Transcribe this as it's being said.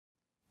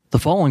The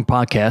following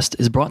podcast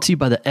is brought to you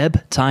by the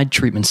Ebb Tide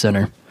Treatment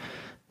Center.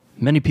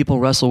 Many people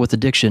wrestle with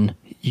addiction.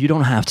 You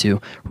don't have to.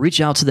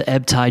 Reach out to the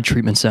Ebb Tide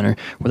Treatment Center,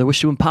 where they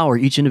wish to empower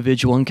each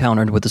individual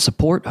encountered with the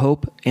support,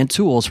 hope, and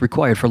tools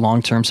required for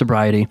long-term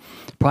sobriety,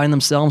 priding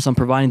themselves on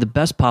providing the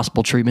best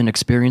possible treatment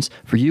experience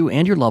for you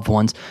and your loved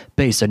ones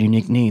based on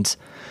unique needs.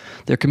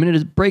 They're committed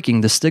to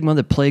breaking the stigma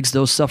that plagues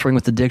those suffering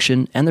with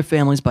addiction and their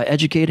families by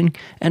educating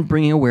and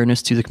bringing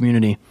awareness to the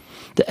community.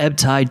 The Ebb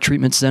Tide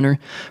Treatment Center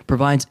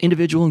provides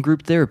individual and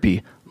group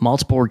therapy,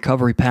 multiple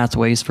recovery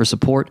pathways for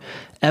support,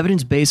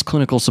 evidence-based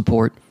clinical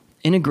support,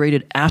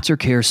 integrated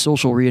aftercare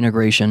social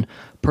reintegration,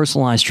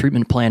 personalized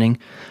treatment planning,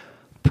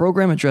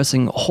 program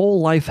addressing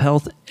whole life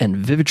health, and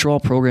Vivitrol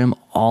program,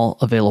 all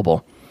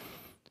available.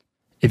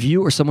 If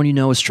you or someone you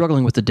know is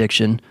struggling with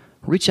addiction,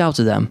 reach out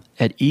to them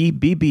at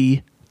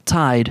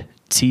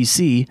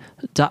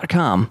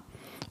ebbtidetc.com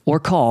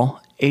or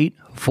call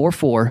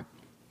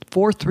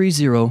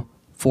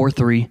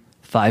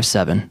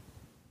 844-430-4357.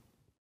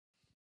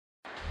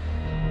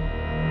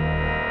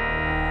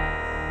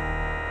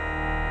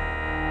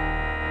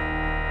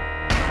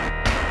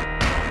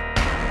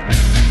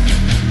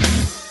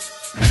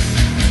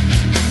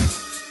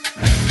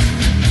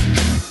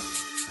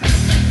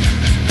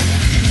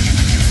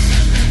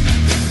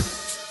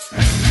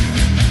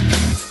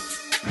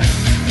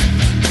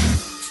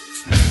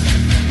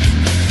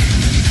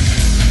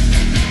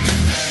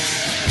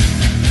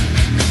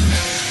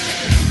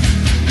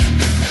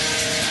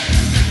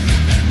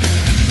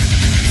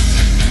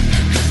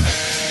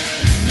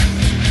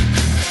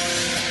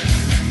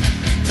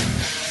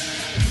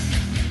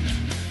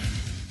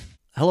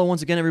 Hello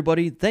once again,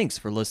 everybody. Thanks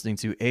for listening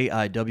to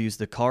AIW's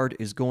The Card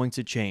is Going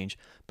to Change.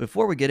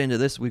 Before we get into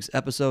this week's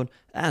episode,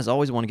 as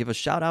always, I want to give a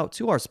shout out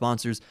to our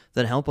sponsors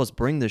that help us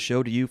bring the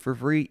show to you for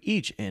free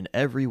each and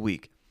every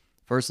week.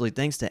 Firstly,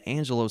 thanks to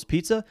Angelo's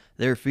Pizza.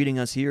 They're feeding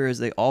us here as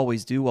they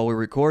always do while we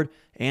record,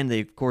 and they,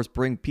 of course,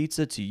 bring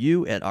pizza to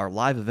you at our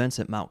live events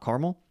at Mount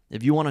Carmel.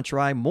 If you want to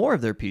try more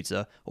of their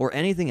pizza or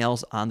anything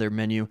else on their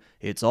menu,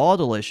 it's all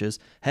delicious.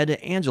 Head to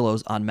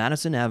Angelo's on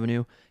Madison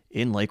Avenue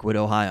in Lakewood,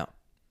 Ohio.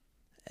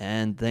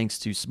 And thanks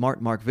to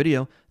Smart Mark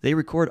Video, they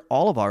record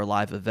all of our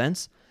live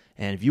events.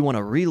 And if you want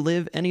to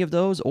relive any of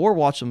those or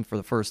watch them for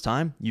the first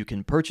time, you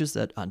can purchase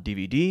that on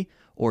DVD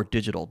or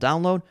digital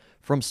download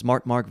from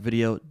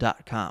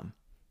smartmarkvideo.com.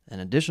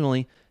 And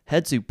additionally,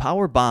 head to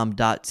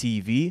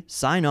powerbomb.tv,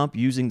 sign up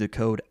using the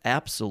code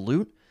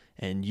ABSOLUTE,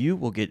 and you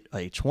will get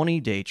a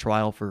 20-day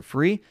trial for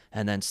free.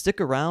 And then stick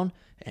around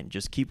and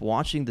just keep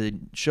watching the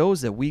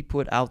shows that we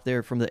put out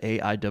there from the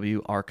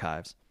AIW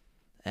archives.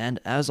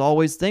 And as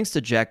always, thanks to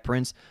Jack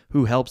Prince,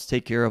 who helps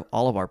take care of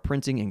all of our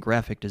printing and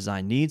graphic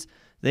design needs.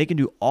 They can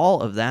do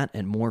all of that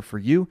and more for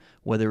you,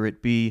 whether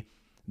it be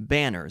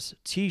banners,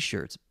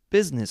 t-shirts,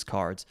 business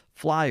cards,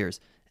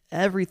 flyers,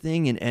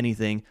 everything and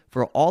anything.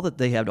 For all that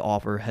they have to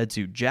offer, head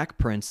to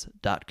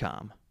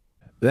jackprince.com.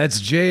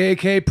 That's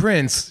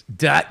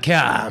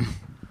jakprince.com.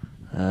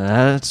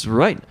 That's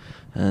right.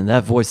 And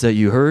that voice that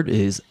you heard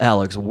is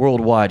Alex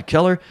Worldwide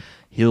Keller.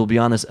 He'll be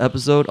on this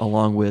episode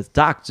along with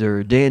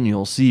Dr.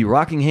 Daniel C.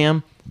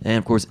 Rockingham and,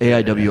 of course,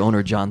 AIW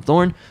owner John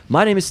Thorne.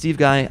 My name is Steve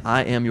Guy.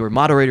 I am your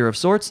moderator of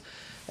sorts.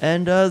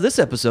 And this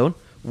episode,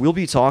 we'll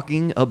be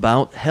talking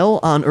about Hell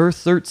on Earth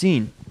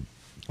 13,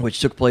 which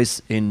took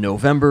place in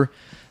November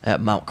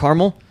at Mount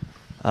Carmel.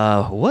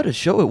 What a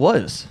show it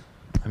was.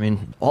 I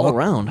mean, all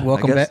around.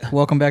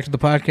 Welcome back to the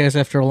podcast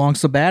after a long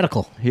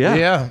sabbatical.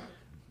 Yeah.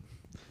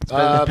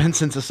 It's been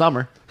since the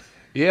summer.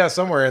 Yeah,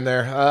 somewhere in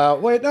there.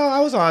 Wait, no,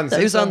 I was on.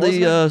 He was on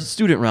the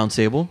student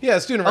roundtable. Yeah,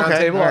 student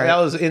roundtable. Right. That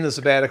was in the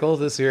sabbatical.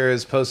 This year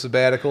is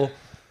post-sabbatical.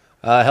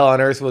 Hell on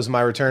Earth was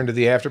my return to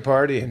the after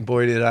party, and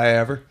boy did I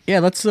ever. Yeah,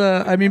 let's.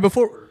 I mean,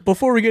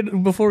 before we get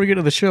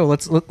to the show,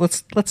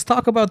 let's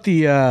talk about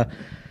the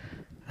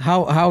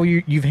how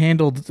you've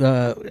handled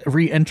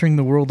re-entering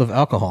the world of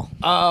alcohol.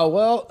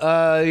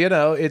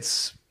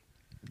 It's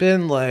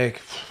been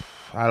like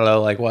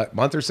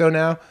month or so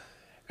now.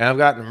 And I've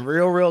gotten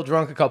real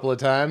drunk a couple of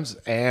times.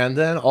 And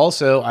then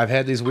also, I've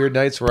had these weird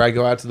nights where I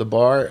go out to the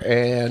bar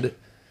and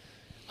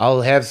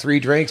I'll have 3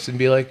 drinks and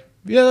be like,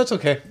 yeah, that's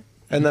okay.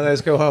 And then I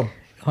just go home.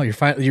 Oh,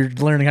 you're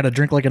learning how to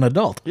drink like an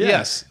adult. Yeah.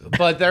 Yes.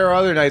 But there are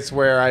other nights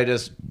where I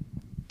just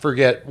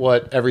forget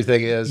what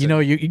everything is.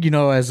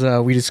 As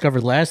we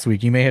discovered last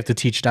week, you may have to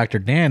teach Dr.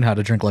 Dan how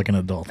to drink like an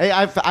adult. Hey,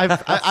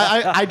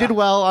 I did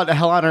well on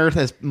Hell on Earth,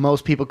 as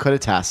most people could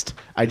attest.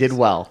 I did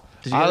well.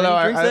 Did you have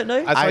any drinks that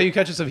night? I saw you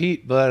catching some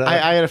heat, but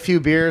I had a few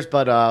beers,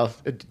 but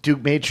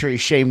Duke made sure he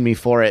shamed me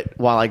for it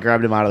while I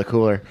grabbed him out of the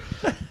cooler.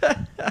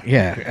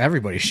 Yeah,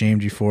 everybody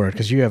shamed you for it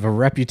because you have a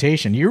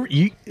reputation.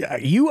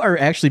 You are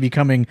actually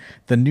becoming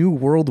the new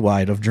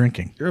worldwide of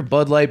drinking. You're a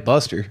Bud Light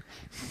buster.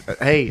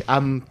 Hey,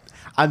 I'm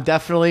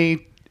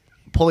definitely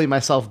pulling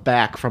myself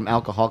back from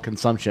alcohol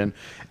consumption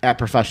at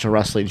professional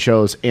wrestling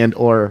shows and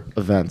or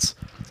events.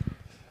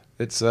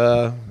 It's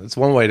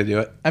one way to do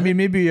it. I mean,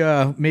 maybe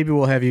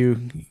we'll have you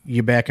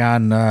back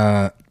on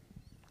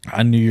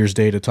New Year's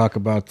Day to talk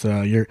about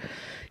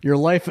your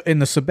life in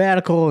the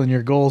sabbatical and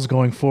your goals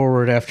going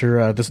forward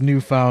after this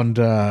newfound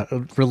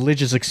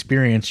religious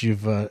experience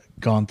you've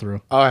gone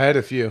through. Oh, I had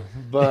a few,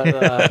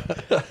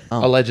 but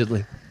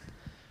allegedly.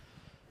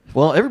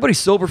 Well, everybody's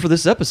sober for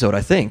this episode,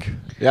 I think.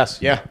 Yes.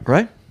 Yeah.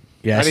 Right?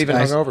 Yes, Not even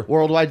hungover.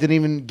 Worldwide didn't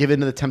even give in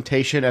to the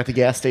temptation at the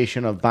gas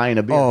station of buying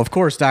a beer. Oh, of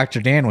course, Dr.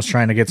 Dan was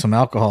trying to get some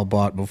alcohol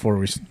bought before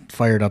we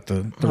fired up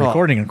the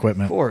recording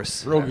equipment. Of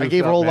course. Real I goofed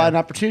gave up, Worldwide man. an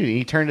opportunity.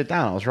 He turned it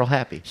down. I was real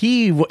happy.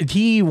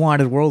 He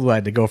wanted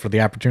Worldwide to go for the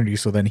opportunity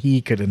so then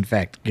he could, in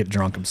fact, get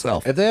drunk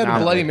himself. If they had a Nah,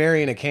 Bloody man.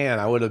 Mary in a can,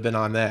 I would have been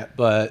on that.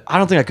 But I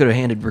don't think I could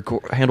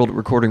have handled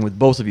recording with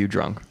both of you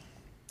drunk.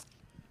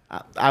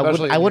 I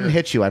Especially wouldn't in your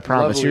hit you. I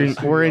promise. lovely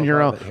We're in studio your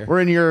apartment here.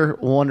 we're in your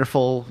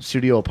wonderful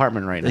studio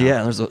apartment right now.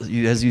 Yeah,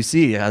 as you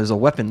see, there's a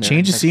weapon there.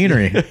 Change of next to you.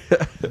 scenery.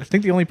 I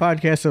think the only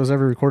podcast that was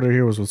ever recorded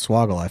here was with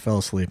Swoggle. I fell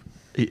asleep.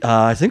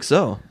 I think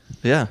so.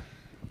 Yeah.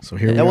 So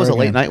here we That was are a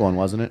late again. night one,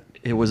 wasn't it?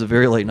 It was a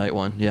very late night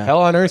one. Yeah.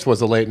 Hell on Earth was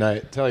a late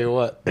night. Tell you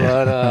what.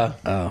 But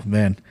Oh,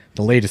 man.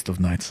 The latest of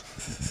nights.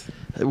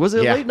 Was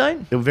it Yeah. a late night?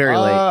 It was very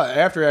late.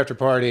 after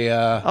party.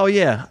 Oh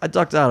yeah, I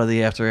ducked out of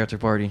the after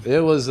party.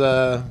 It was.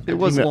 It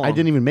was long. I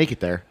didn't even make it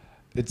there.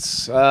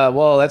 It's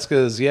well. That's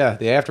because the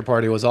after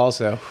party was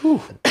also.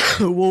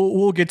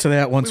 We'll get to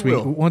that once We we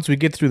will. once we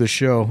get through the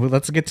show. Well,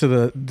 let's get to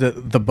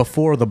the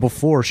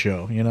before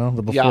show. You know,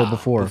 the Yeah.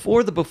 before.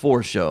 Before the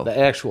before show. The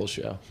actual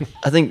show.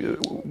 I think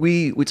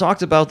we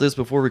talked about this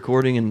before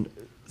recording, and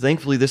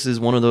thankfully this is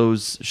one of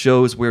those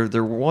shows where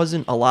there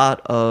wasn't a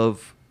lot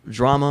of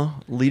drama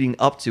leading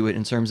up to it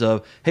in terms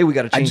of, hey, we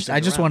got to I change.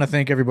 just want to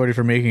thank everybody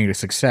for making it a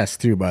success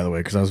too. By the way,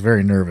 because I was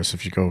very nervous.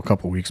 If you go a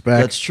couple weeks back,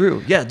 That's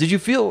true. Yeah. Did you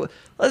feel?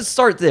 Let's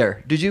start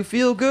there. Did you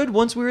feel good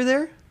once we were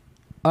there?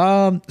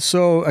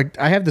 So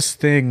I have this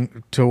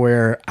thing to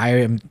where I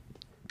am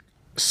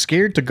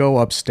scared to go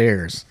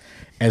upstairs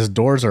as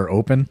doors are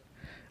open.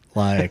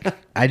 Like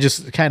I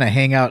just kind of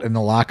hang out in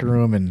the locker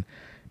room and,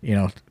 you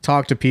know,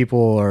 talk to people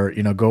or,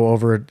 you know, go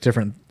over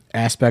different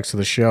aspects of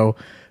the show.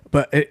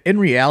 But in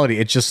reality,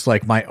 it's just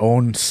like my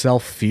own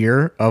self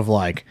fear of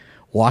like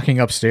walking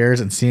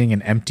upstairs and seeing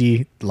an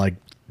empty like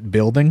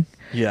building.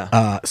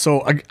 Yeah.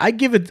 So I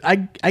give it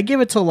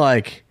to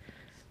like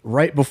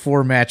right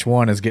before match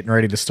one is getting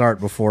ready to start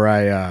before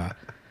I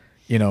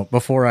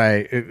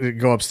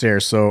go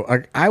upstairs. So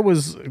I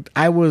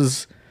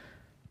was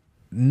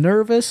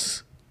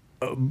nervous,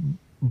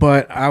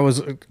 but I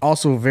was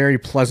also very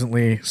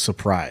pleasantly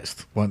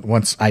surprised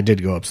once I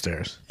did go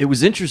upstairs. It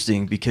was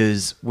interesting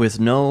because with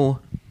no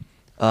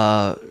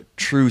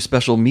true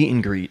special meet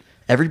and greet,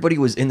 everybody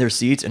was in their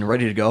seats and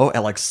ready to go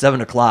at like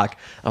 7:00.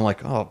 I'm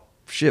like, oh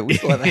shit, we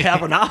still have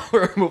half an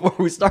hour before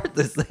we start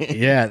this thing.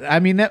 Yeah, I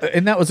mean,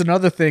 that was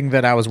another thing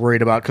that I was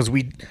worried about because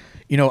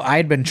I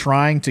had been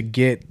trying to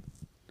get,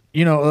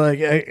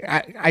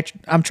 like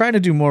I'm trying to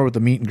do more with the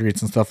meet and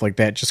greets and stuff like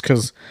that, just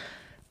because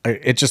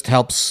it just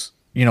helps,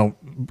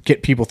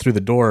 get people through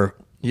the door.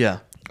 Yeah.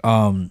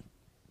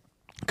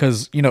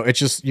 Because it's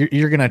just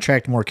you're gonna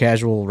attract more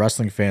casual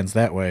wrestling fans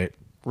that way,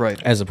 Right.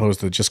 as opposed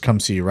to just come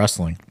see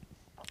wrestling.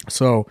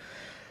 So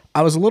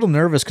I was a little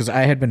nervous because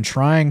I had been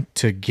trying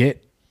to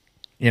get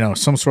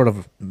some sort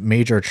of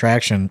major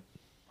attraction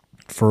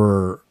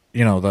for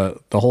the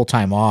whole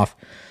time off,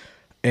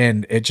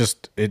 and it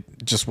just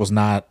was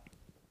not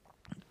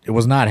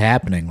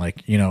happening.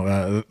 Like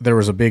there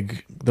was a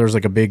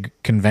big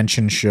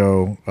convention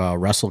show,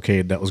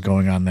 WrestleCade, that was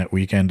going on that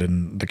weekend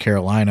in the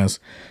Carolinas.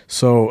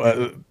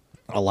 So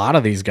a lot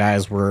of these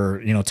guys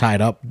were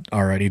tied up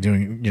already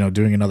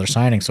doing another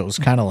signing. So it was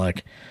kind of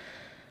like,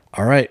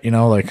 all right,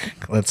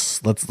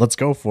 let's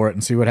go for it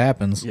and see what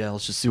happens. Yeah,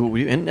 let's just see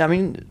what and I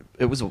mean,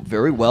 it was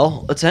very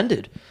well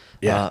attended.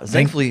 Yeah.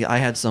 Thankfully, I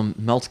had some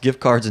Melt gift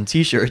cards and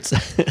T-shirts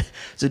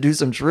to do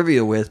some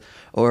trivia with,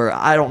 or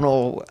I don't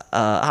know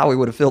how we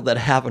would have filled that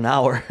half an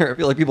hour. I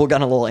feel like people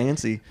got a little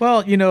antsy.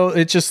 Well,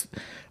 it's just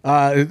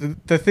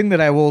the thing that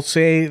I will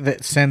say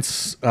that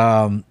since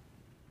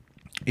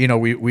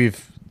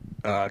we've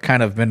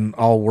kind of been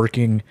all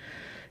working.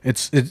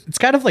 It's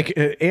kind of like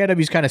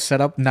AIW's kind of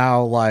set up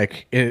now,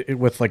 like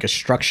with like a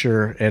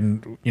structure,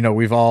 and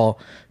we've all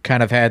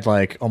kind of had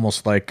like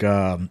almost like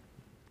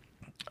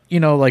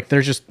like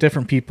there's just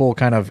different people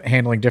kind of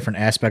handling different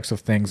aspects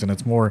of things, and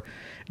it's more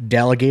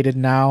delegated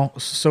now,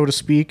 so to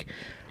speak.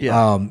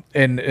 Yeah.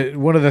 And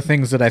one of the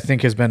things that I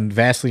think has been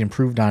vastly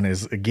improved on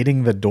is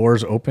getting the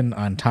doors open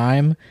on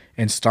time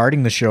and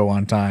starting the show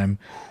on time.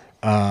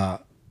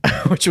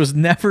 Which was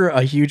never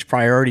a huge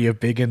priority of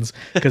Biggins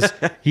because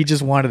he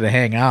just wanted to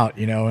hang out,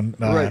 and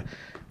Right.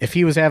 if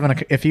he was having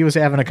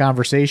a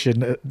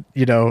conversation,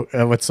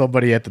 with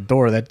somebody at the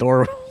door, that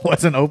door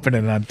wasn't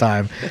opening on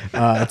time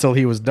until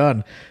he was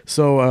done.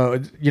 So,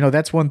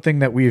 that's one thing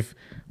that we've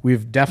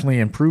definitely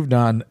improved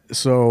on.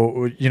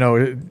 So,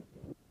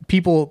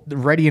 people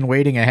ready and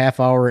waiting a half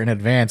hour in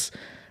advance,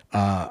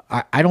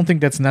 I don't think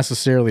that's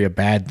necessarily a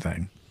bad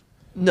thing.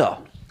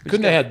 No.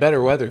 Couldn't have had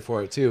better weather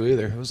for it too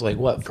either. It was like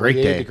what, Great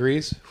 48 day.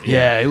 degrees?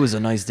 Yeah, it was a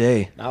nice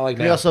day. Not like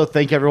We that. also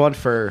thank everyone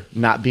for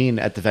not being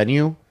at the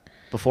venue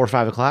before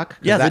 5 o'clock?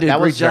 Yeah, they did a that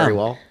great was job. very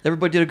well.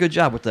 Everybody did a good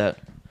job with that.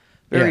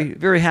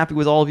 Very happy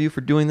with all of you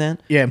for doing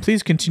that. Yeah, and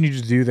please continue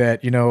to do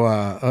that.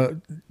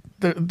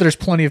 There's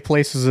plenty of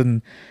places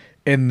in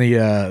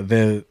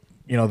the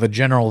the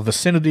general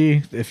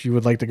vicinity if you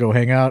would like to go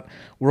hang out.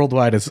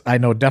 Worldwide is, I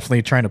know,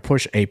 definitely trying to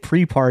push a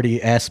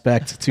pre-party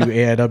aspect to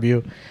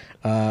AIW.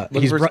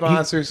 Looking for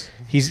sponsors.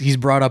 He's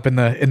brought up in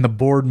the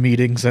board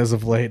meetings as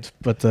of late,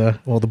 but the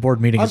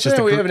board meeting I'm is just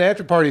saying we have an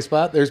after party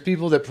spot. There's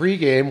people that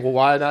pregame. Well,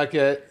 why not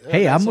get?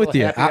 Hey, I'm with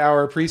you. Happy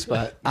hour pre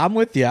spot. I'm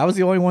with you. I was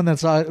the only one that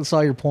saw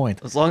your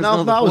point. As long as No, none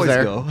of the I boys was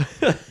there. go.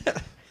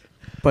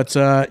 But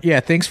yeah,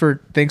 thanks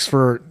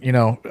for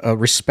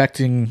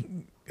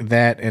respecting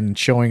that and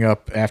showing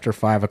up after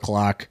 5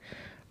 o'clock.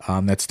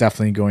 That's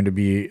definitely going to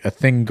be a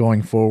thing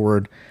going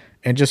forward.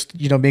 And just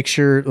make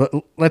sure.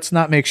 Let's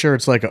not make sure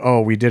it's like,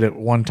 oh, we did it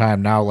one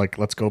time. Now, like,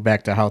 let's go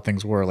back to how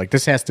things were. Like,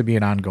 this has to be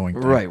an ongoing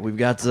thing. Right. We've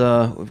got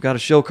a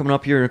show coming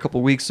up here in a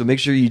couple weeks, so make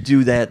sure you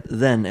do that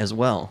then as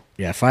well.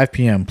 Yeah, 5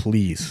 p.m.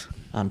 Please,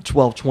 On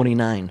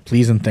 12/29.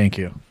 please, and thank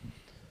you.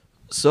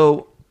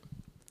 So,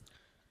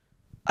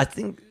 I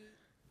think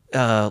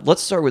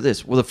let's start with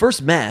this. Well, the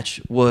first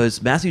match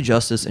was Matthew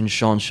Justice and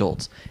Shawn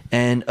Shultz,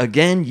 and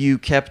again, you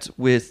kept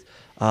with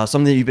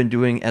something that you've been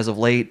doing as of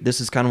late. This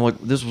is kind of like,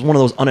 this was one of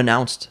those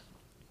unannounced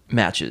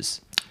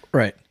matches.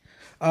 Right.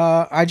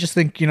 I just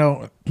think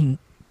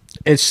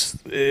it's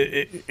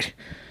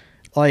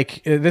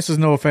like, this is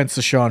no offense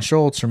to Shawn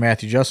Shultz or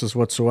Matthew Justice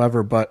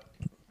whatsoever, but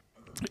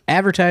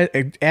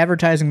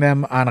advertising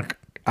them on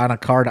a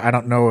card, I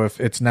don't know if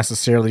it's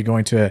necessarily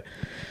going to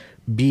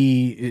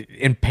be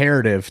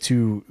imperative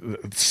to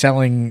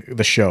selling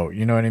the show.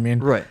 You know what I mean?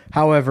 Right.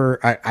 However,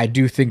 I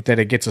do think that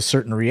it gets a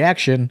certain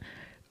reaction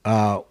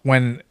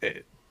when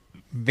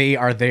they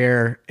are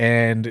there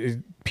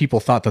and people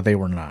thought that they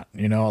were not.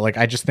 Like,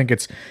 I just think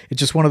it's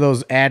just one of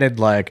those added,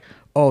 like,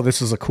 oh,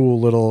 this is a cool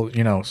little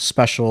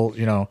special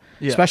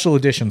special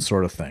edition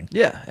sort of thing.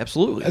 Yeah,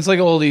 absolutely. It's like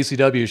old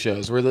ECW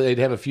shows where they'd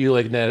have a few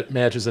like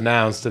matches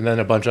announced, and then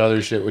a bunch of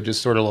other shit would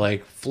just sort of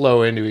like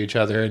flow into each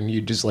other, and you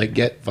just like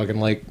get fucking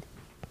like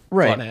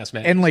fun ass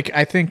matches. And like,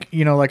 I think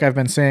like I've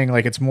been saying,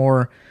 like, it's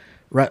more.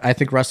 I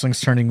think wrestling's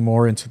turning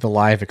more into the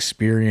live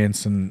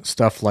experience and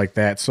stuff like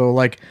that. So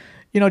like,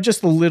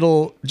 just a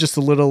little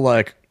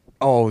like,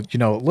 oh,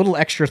 a little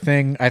extra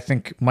thing, I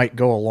think might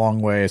go a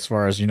long way as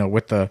far as,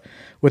 with the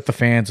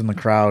fans and the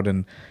crowd.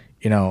 And,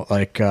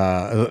 like,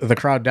 the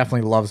crowd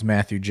definitely loves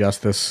Matthew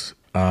Justice.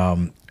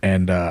 I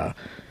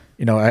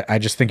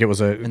just think it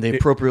was and they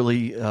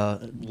appropriately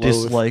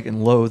dislike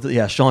and loathe,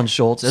 Shawn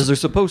Shultz, as they're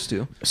supposed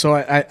to. So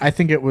I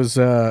think it was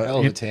hell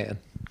of a tan.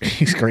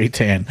 He's great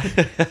tan,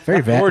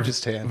 very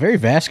Gorgeous tan, very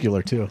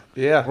vascular too.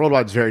 Yeah,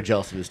 Worldwide's very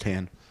jealous of his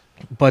tan.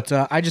 But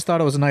I just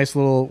thought it was a nice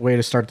little way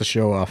to start the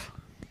show off.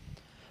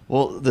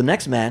 Well, the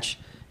next match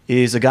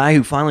is a guy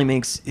who finally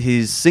makes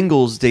his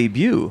singles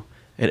debut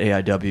at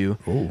AIW.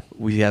 Ooh.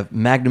 We have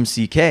Magnum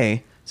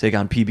CK take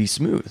on PB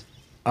Smooth.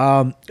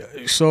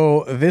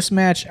 So this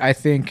match, I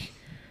think,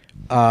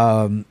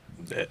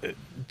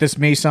 this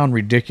may sound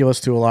ridiculous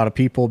to a lot of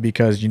people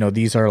because,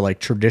 these are like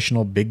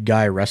traditional big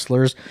guy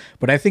wrestlers,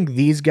 but I think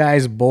these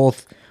guys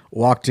both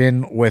walked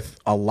in with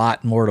a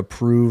lot more to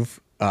prove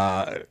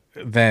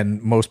than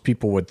most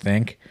people would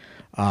think.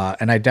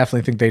 And I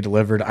definitely think they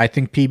delivered. I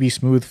think PB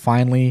Smooth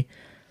finally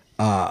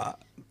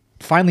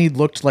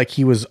looked like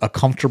he was a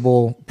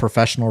comfortable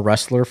professional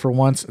wrestler for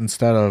once,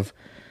 instead of,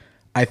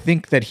 I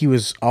think that he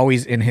was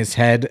always in his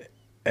head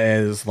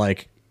as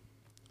like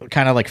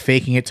kind of like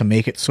faking it to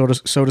make it, so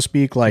to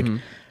speak. Like,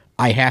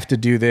 I have to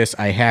do this.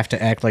 I have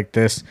to act like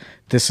this.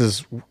 This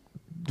is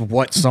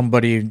what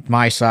somebody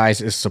my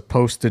size is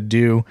supposed to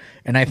do.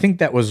 And I think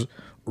that was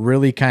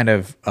really kind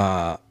of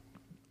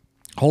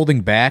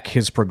holding back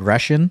his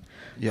progression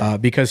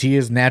because he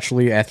is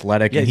naturally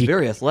athletic. Yeah, and he's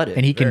very athletic.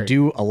 And he can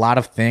do a lot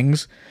of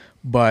things.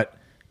 But,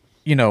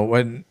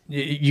 when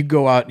you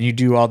go out and you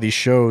do all these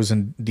shows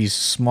in these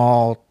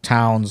small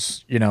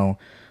towns,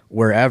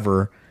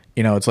 wherever,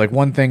 it's like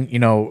one thing,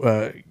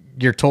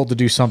 you're told to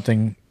do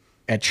something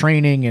at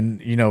training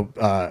and,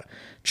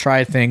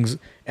 try things.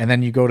 And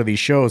then you go to these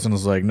shows and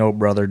it's like, no,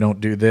 brother, don't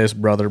do this.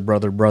 Brother,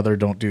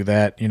 don't do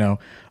that.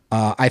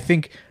 I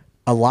think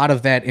a lot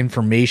of that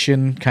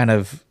information kind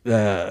of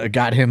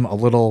got him a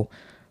little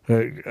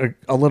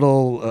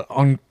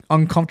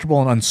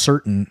uncomfortable and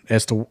uncertain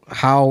as to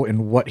how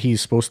and what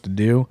he's supposed to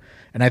do.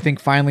 And I think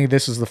finally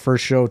this is the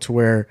first show to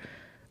where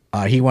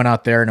he went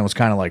out there and it was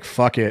kind of like,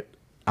 fuck it.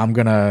 I'm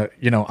gonna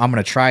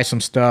try some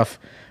stuff.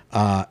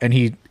 And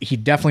he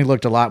definitely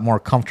looked a lot more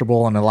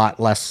comfortable and a lot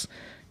less,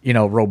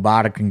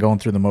 robotic and going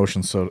through the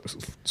motions,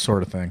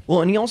 sort of thing.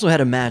 Well, and he also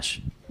had a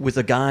match with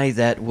a guy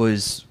that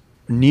was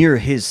near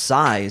his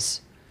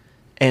size,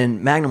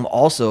 and Magnum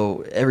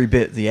also every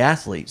bit the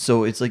athlete.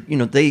 So it's like,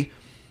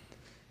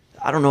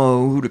 I don't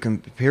know who to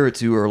compare it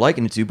to or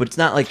liken it to, but it's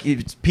not like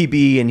it's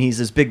PB and he's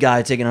this big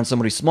guy taking on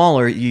somebody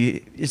smaller.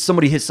 It's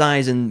somebody his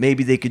size, and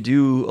maybe they could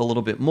do a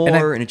little bit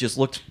more, and it just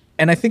looked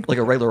I think like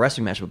a regular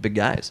wrestling match with big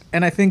guys.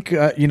 And I think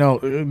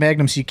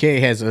Magnum CK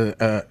has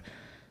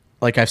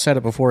like I've said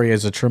it before, he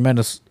has a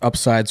tremendous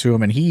upside to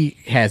him, and he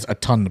has a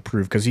ton to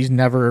prove because he's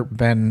never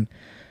been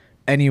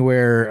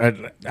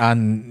anywhere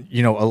on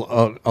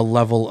a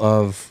level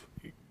of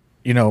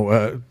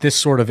this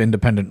sort of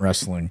independent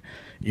wrestling.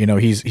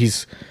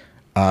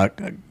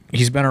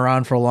 He's been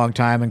around for a long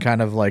time and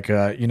kind of like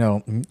I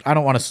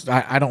don't want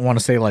to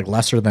say like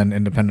lesser than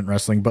independent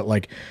wrestling, but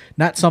like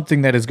not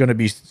something that is going to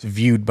be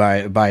viewed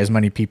by as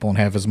many people and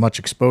have as much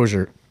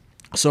exposure.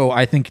 So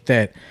I think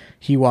that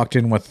he walked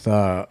in with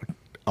a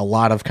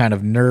lot of kind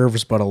of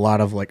nerves, but a lot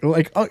of like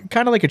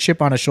kind of like a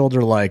chip on his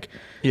shoulder. Like,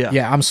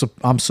 I'm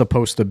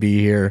supposed to be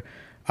here.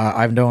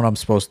 I've known I'm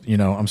supposed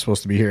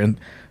to be here. And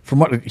from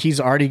what he's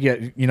already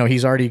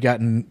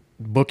gotten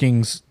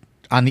bookings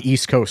on the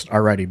East Coast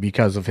already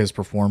because of his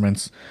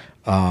performance.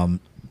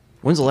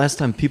 When's the last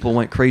time people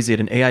went crazy at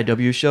an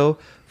AIW show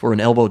for an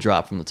elbow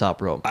drop from the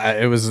top rope?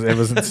 It was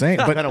insane.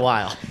 It's been a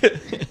while.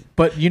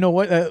 But you know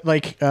what?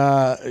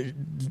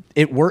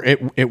 It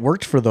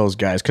worked for those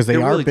guys because they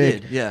are really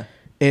big. did, yeah.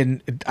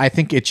 And I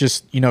think it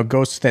just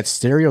goes to that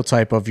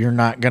stereotype of you're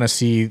not gonna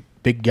see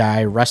big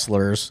guy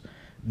wrestlers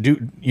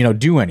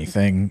do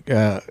anything.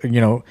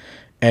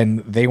 And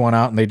they went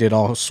out and they did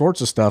all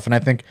sorts of stuff. And I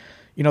think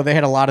they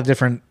had a lot of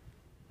different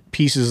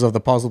pieces of the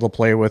puzzle to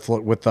play with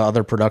the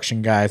other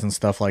production guys and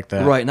stuff like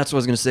that. Right, and that's what I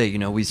was going to say.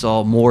 We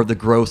saw more of the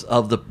growth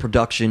of the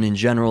production in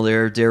general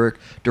there. Derek,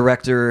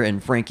 director,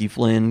 and Frankie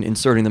Flynn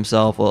inserting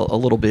themselves a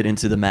little bit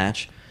into the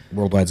match.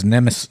 Worldwide's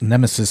nemesis.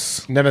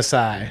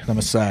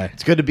 Nemesi.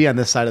 It's good to be on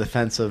this side of the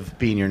fence of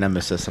being your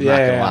nemesis. I'm not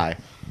going to lie.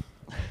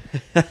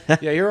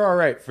 Yeah, you're all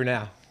right for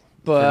now.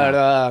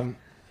 But,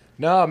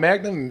 no,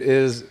 Magnum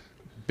is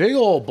big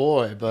old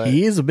boy. But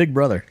he is a big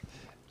brother.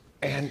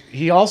 And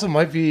he also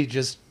might be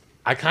just...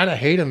 I kind of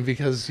hate him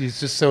because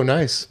he's just so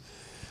nice.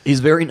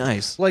 He's very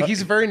nice. Like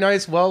he's very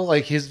nice. Well,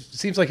 like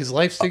seems like his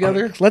life's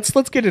together. Let's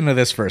get into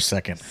this for a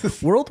second.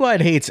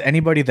 Worldwide hates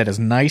anybody that is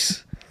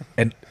nice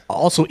and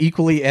also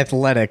equally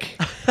athletic.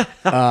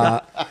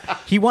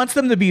 He wants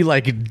them to be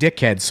like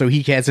dickheads, so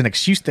he has an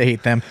excuse to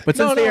hate them. But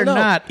since they are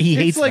not, he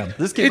hates them.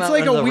 This came It's out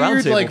like in a the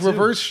weird, roundtable, like too.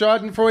 reverse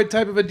Schadenfreude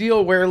type of a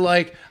deal where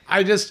like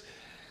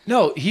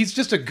he's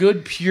just a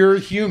good, pure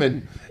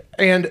human,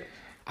 and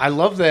I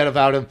love that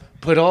about him.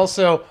 But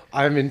also,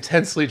 I'm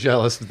intensely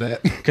jealous of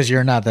that. Because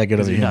you're not that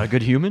good of a You're human. not a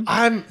good human?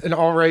 I'm an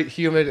all right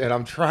human, and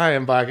I'm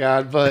trying, by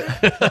God. But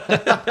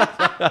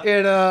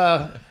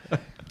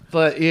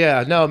but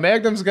yeah, no.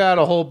 Magnum's got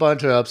a whole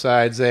bunch of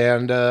upsides,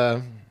 and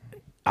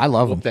I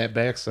love him. that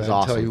backside. He's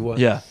awesome. Tell you what.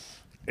 Yeah.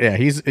 Yeah,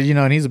 he's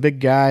and he's a big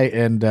guy,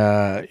 and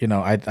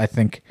I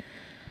think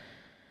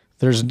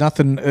there's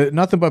nothing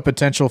but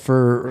potential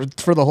for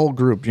the whole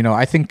group.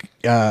 I think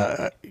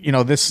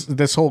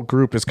this whole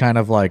group is kind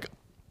of like.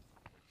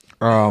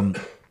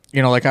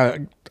 Like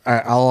I'll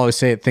always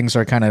say it, things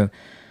are kind of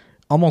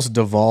almost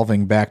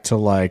devolving back to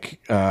like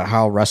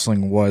how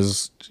wrestling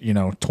was,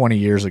 20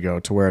 years ago,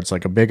 to where it's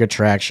like a big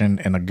attraction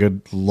and a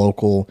good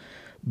local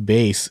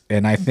base.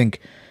 And I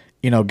think,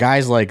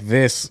 guys like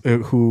this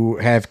who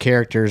have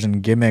characters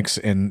and gimmicks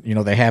and,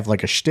 they have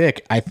like a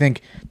shtick, I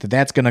think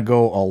that's going to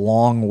go a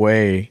long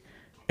way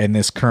in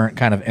this current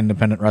kind of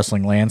independent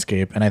wrestling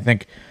landscape. And I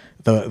think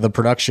the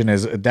production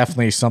is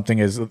definitely something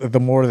the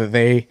more that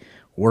they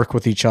work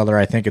with each other,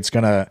 I think it's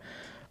gonna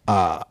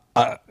I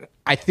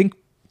think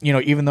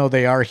even though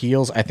they are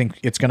heels, I think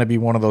it's gonna be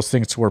one of those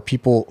things to where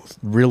people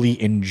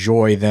really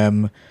enjoy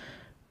them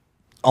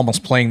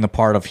almost playing the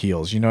part of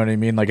heels. You know what I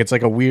mean? Like it's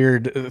like a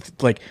weird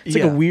like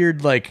a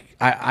weird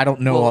I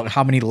don't know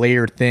how many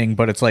layered thing,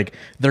 but it's like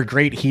they're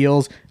great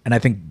heels, and I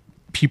think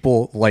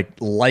people like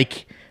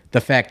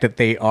the fact that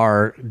they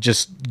are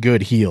just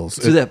good heels.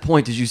 To that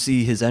point, did you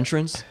see his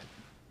entrance?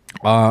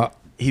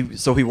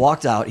 He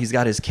walked out, he's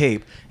got his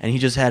cape, and he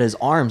just had his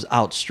arms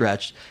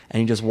outstretched,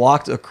 and he just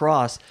walked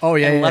across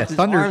and left his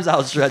arms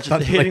outstretched,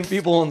 hitting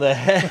people in the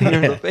head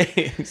and in the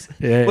face.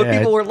 But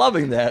people were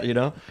loving that,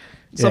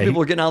 Some people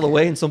were getting out of the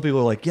way, and some people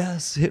were like,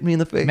 yes, hit me in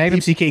the face.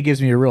 Magnum CK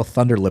gives me a real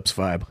Thunder Lips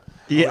vibe.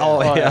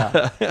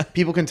 Yeah,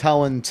 People can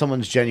tell when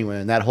someone's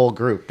genuine, and that whole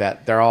group,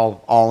 that they're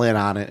all in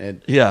on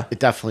it. It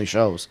definitely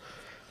shows.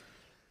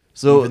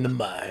 So Even the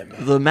mime.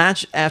 The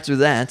match after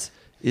that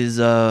is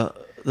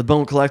the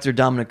Bone Collector,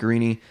 Dominic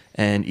Garrini,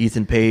 and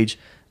Ethan Page.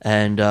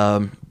 And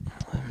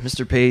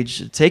Mr.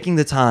 Page taking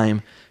the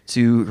time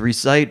to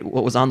recite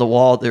what was on the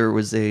wall. There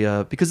was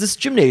because this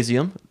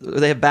gymnasium,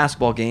 they have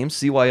basketball games,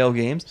 CYO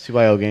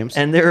games.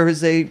 And there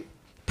is a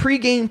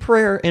pre-game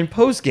prayer and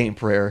post-game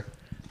prayer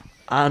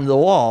on the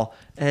wall.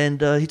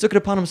 And he took it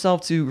upon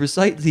himself to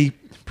recite the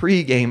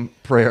pre-game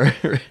prayer.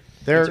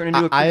 Turn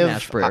into a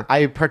pre-match prayer.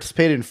 I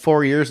participated in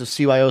 4 years of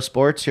CYO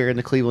sports here in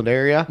the Cleveland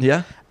area.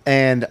 Yeah.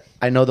 And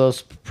I know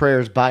those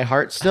prayers by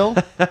heart still.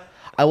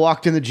 I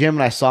walked in the gym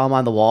and I saw them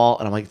on the wall,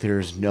 and I'm like,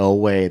 there's no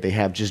way. They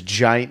have just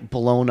giant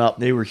blown up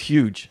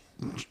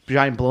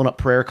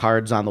prayer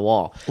cards on the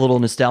wall. A little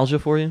nostalgia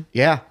for you?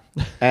 Yeah.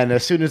 And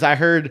as soon as I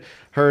heard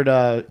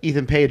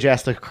Ethan Page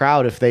ask the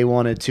crowd if they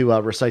wanted to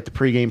recite the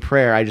pregame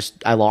prayer,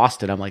 I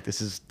lost it. I'm like,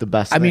 this is the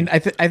best thing. I mean, I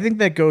think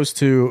that goes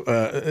to,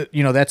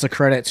 that's a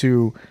credit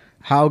to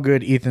how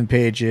good Ethan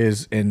Page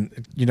is,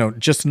 and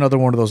just another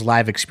one of those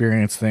live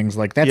experience things.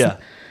 Like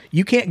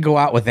you can't go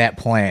out with that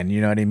plan.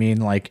 You know what I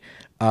mean? Like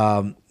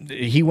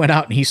he went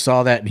out and he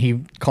saw that and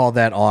he called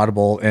that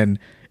audible, and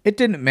it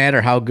didn't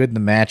matter how good the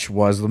match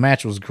was. The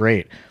match was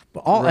great,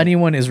 but all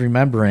anyone is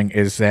remembering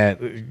is that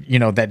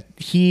that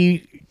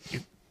he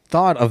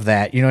thought of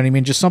that. You know what I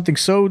mean? Just something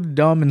so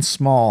dumb and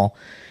small.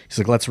 He's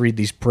like, let's read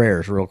these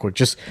prayers real quick,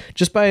 just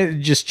by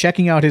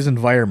checking out his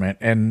environment.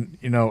 And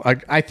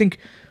I think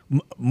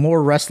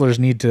more wrestlers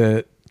need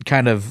to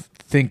kind of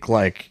think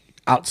like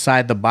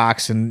outside the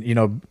box and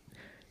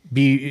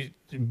be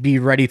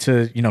ready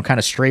to kind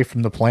of stray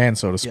from the plan,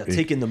 so to speak. Yeah,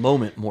 take in the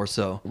moment more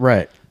so.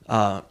 Right.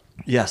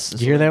 Yes.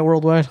 Did you hear that,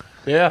 Worldwide?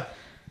 Yeah.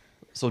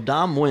 So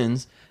Dom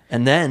wins,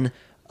 and then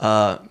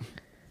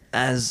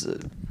as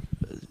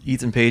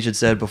Ethan Page had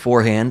said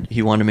beforehand,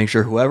 he wanted to make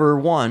sure whoever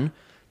won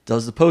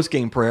does the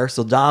post-game prayer.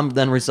 So Dom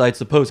then recites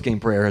the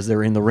post-game prayer as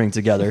they're in the ring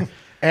together.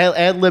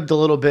 Ad-libbed a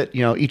little bit,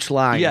 each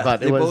line. Yeah,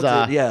 but they both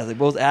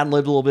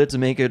ad-libbed a little bit to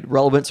make it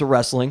relevant to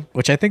wrestling.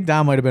 Which I think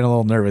Dom might have been a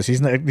little nervous. He's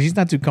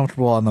not too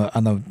comfortable on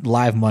the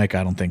live mic,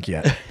 I don't think,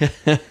 yet.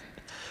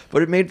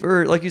 But it made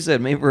for, like you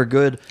said, a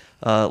good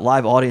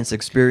live audience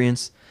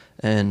experience.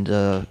 And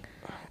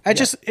it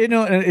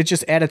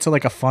just added to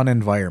like a fun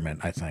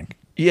environment, I think.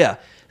 Yeah.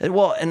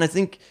 And I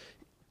think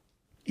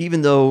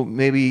even though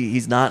maybe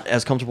he's not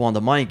as comfortable on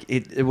the mic,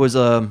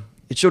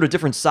 it showed a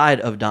different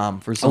side of Dom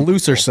for some A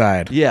looser people.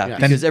 side. Yeah,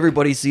 because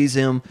everybody sees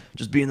him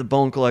just being the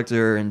bone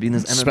collector and being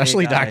this MMA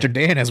especially guy. Dr.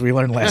 Dan, as we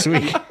learned last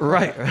week.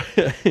 Right.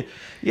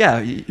 Yeah.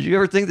 You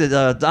ever think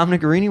that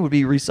Dominic Garrini would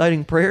be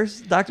reciting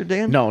prayers, Dr.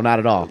 Dan? No, not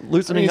at all.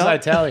 Loosening He's up?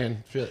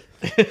 Italian. Shit.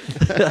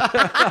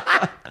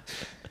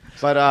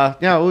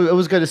 But it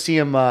was good to see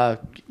him.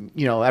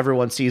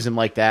 Everyone sees him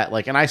like that.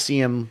 Like, and I see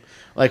him,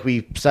 like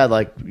we said,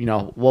 like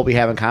what we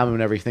have in common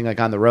and everything. Like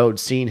on the road,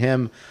 seeing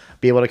him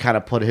be able to kind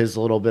of put his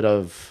little bit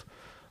of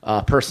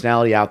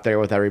personality out there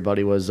with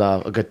everybody was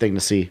a good thing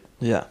to see.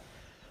 Yeah.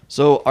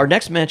 So our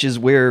next match is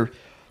where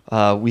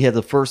we had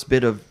the first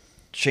bit of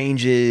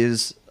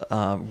changes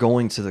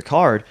going to the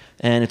card,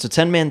 and it's a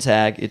 10-man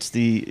tag. It's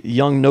the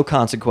Young No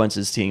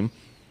Consequences team,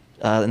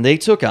 and they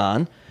took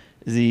on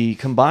the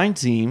combined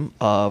team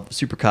of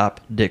Super Cop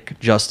Dick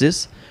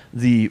Justice,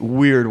 the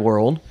Weird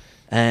World,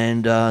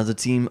 and the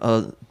team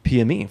of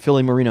PME,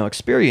 Philly Marino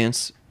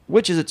Experience,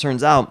 which, as it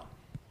turns out,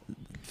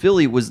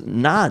 Philly was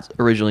not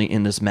originally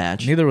in this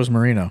match. Neither was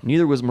Marino.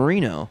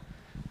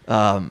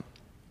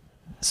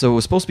 So it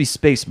was supposed to be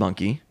Space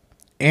Monkey.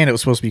 And it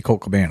was supposed to be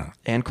Colt Cabana.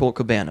 And Colt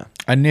Cabana.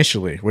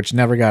 Initially, which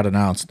never got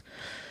announced.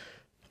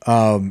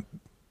 And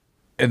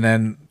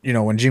then,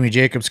 when Jimmy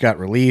Jacobs got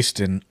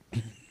released and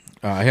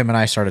him and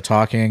I started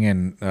talking,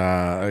 and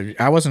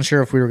I wasn't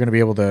sure if we were going to be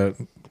able to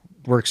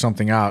work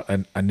something out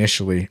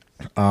initially,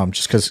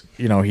 just because,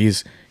 he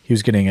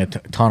was getting a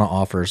ton of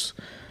offers.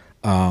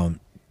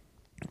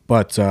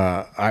 But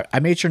I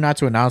made sure not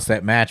to announce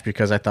that match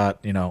because I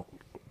thought,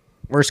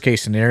 worst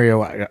case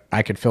scenario,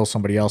 I could fill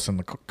somebody else in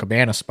the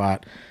Cabana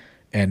spot.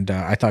 And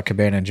I thought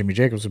Cabana and Jimmy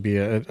Jacobs would be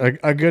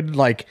a good,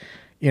 like,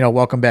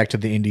 welcome back to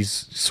the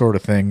Indies sort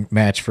of thing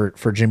match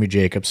for Jimmy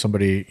Jacobs.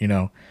 Somebody,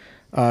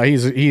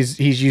 he's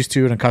used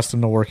to and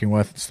accustomed to working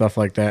with, stuff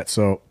like that.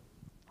 So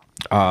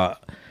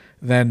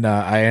then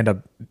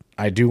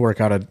I do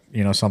work out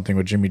something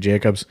with Jimmy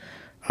Jacobs.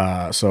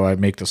 So I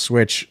make the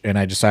switch and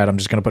I decide I'm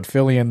just going to put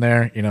Philly in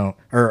there,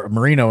 or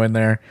Marino in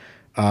there,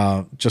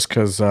 just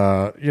because,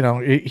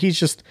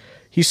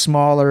 he's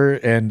smaller,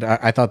 and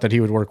I thought that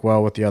he would work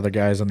well with the other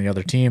guys on the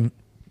other team.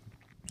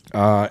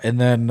 And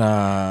then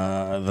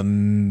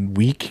the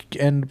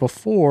weekend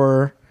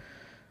before,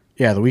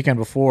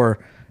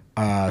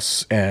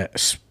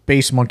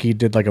 Space Monkey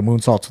did like a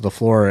moonsault to the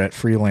floor at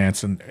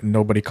Freelance, and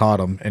nobody caught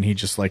him, and he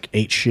just like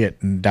ate shit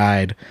and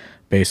died,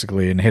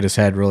 basically, and hit his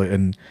head really.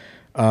 And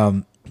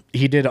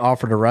he did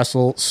offer to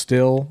wrestle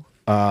still,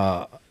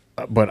 but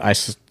I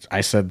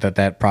said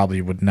that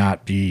probably would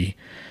not be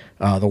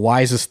the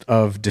wisest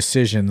of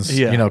decisions,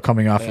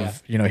 coming off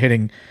of,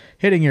 hitting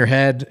your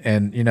head.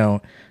 And,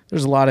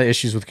 there's a lot of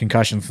issues with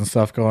concussions and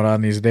stuff going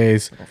on these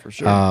days. Oh, for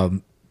sure. I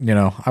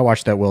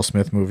watched that Will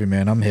Smith movie,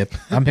 man. I'm hip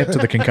to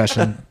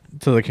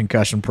the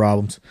concussion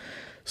problems.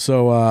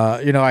 So,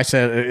 I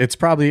said it's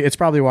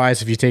probably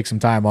wise if you take some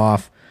time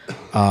off.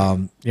 It's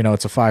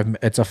a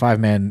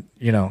 5-man,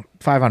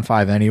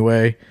 5-on-5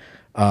 anyway.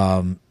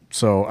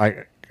 So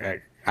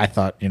I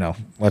thought,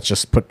 let's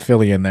just put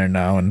Philly in there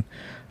now, and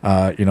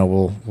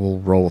we'll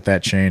roll with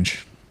that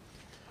change.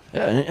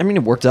 Yeah, I mean,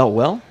 it worked out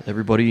well.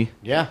 Everybody.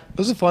 Yeah, It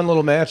was a fun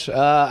little match. You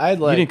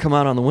didn't come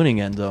out on the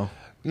winning end, though.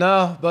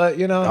 No, but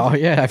Oh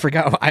yeah, I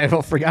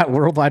forgot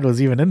Worldwide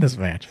was even in this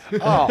match.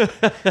 Oh,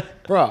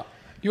 bro,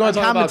 you want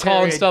to talk about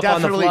calling stuff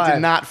on the fly? Definitely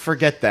did not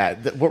forget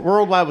that.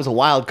 Worldwide was a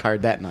wild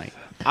card that night.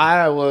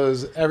 I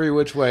was every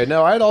which way.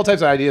 No, I had all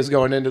types of ideas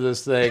going into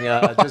this thing.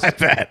 Just I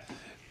bet.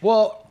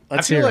 Well,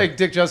 Let's I feel hear like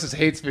Dick Justice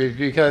hates me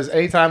because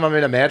anytime I'm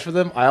in a match with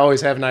him, I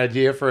always have an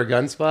idea for a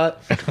gun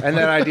spot, and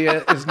that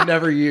idea is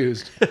never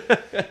used.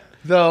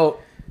 Though,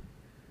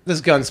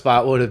 this gun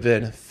spot would have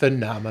been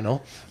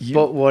phenomenal.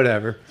 But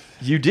whatever.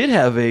 You did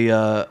have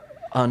a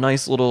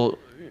nice little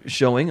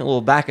showing, a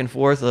little back and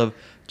forth of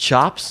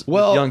chops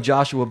with young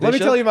Joshua Bishop. Let me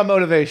tell you my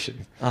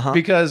motivation.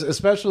 Because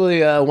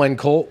especially when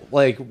Colt,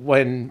 like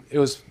when it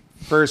was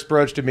first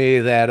broached to me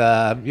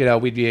that,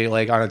 we'd be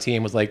like on a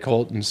team with like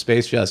Colt and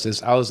Space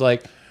Justice, I was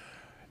like,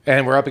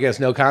 and we're up against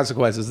No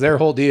Consequences. Their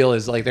whole deal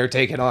is like they're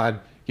taking on,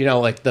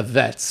 like the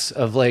vets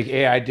of like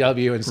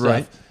AIW and stuff.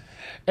 Right.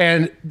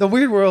 And the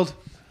Weird World,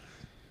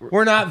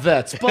 we're not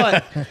vets,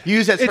 but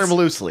Use that term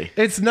loosely.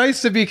 it's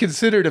nice to be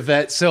considered a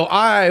vet. So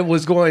I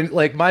was going,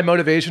 like, my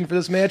motivation for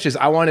this match is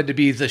I wanted to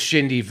be the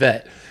shindy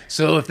vet.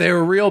 So if they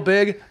were real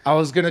big, I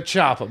was going to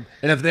chop them.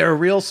 And if they were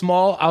real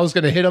small, I was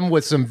going to hit them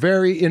with some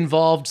very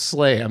involved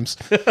slams.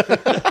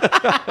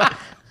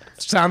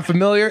 Sound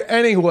familiar?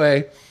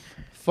 Anyway,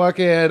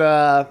 fucking,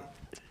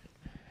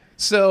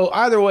 so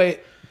either way,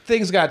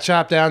 things got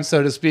chopped down,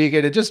 so to speak,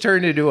 and it just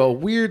turned into a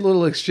weird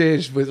little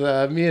exchange with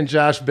me and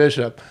Josh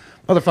Bishop.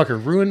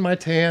 Motherfucker ruined my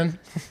tan.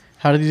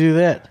 How did you do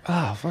that?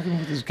 Oh, fucking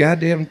with this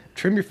goddamn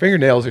trim your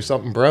fingernails or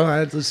something, bro.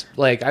 I just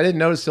I didn't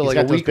notice till He's like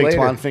got a those week big later.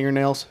 swan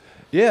fingernails.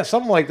 Yeah,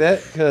 something like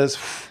that.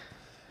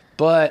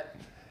 But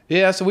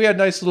yeah, so we had a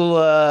nice little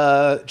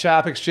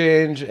chop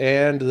exchange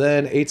and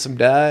then ate some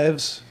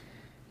dives.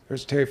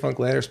 There's a Terry Funk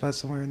ladder spot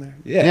somewhere in there.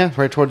 Yeah,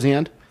 right towards the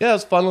end. Yeah, it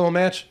was a fun little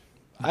match.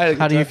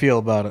 How do you feel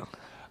about it?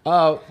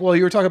 Well,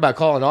 you were talking about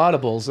calling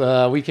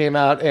audibles. We came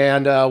out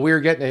and we were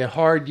getting a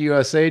hard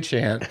USA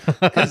chant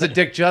because of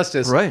Dick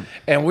Justice. Right.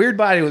 And Weird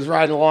Body was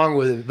riding along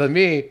with it. But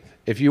me,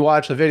 if you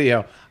watch the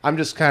video, I'm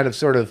just kind of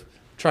sort of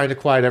trying to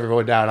quiet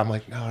everyone down. I'm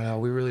like, no,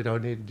 we really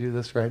don't need to do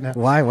this right now.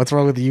 Why? What's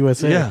wrong with the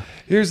USA? Yeah.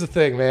 Here's the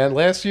thing, man.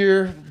 Last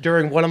year,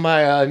 during one of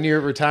my near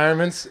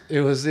retirements,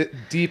 it was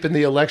deep in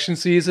the election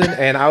season,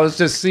 and I was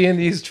just seeing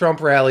these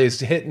Trump rallies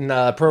hitting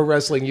Pro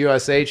Wrestling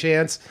USA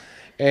chants.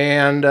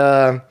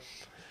 And...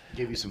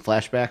 Give you some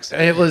flashbacks.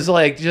 it was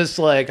like,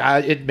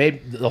 it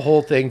made the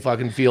whole thing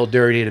fucking feel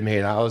dirty to me.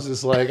 And I was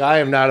just like, I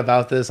am not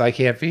about this. I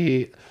can't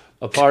be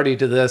a party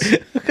to this.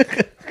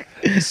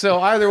 So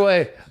either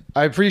way,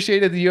 I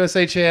appreciated the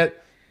USA chant,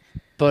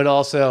 but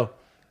also,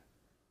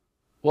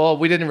 well,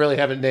 we didn't really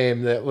have a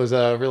name that was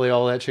really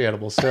all that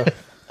chantable. So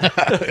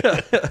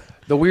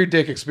the Weird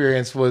Dick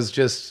experience was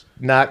just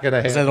not going to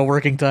happen. Is that a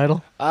working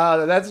title?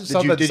 That's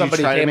something did you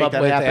somebody try to came make up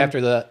that with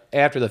happen?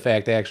 after the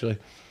fact, actually.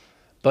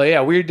 But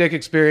yeah, Weird Dick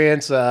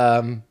experience.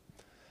 Didn't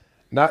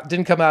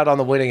come out on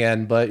the winning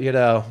end, but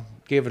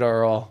gave it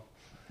our all.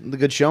 The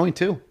good showing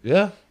too.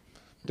 Yeah,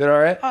 did all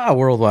right.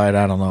 Worldwide,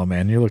 I don't know,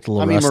 man. You looked a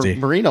little rusty.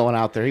 Marino went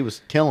out there. He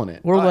was killing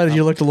it. Worldwide,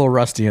 you looked a little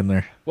rusty in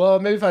there. Well,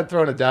 maybe if I'd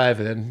thrown a dive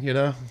in,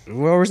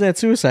 Where was that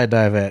suicide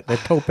dive at? That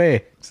tope?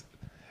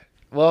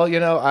 Well,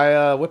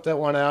 I whipped that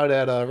one out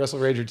at Wrestle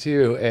Rager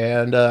 2,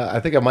 and I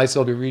think I might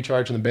still be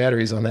recharging the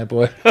batteries on that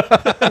boy.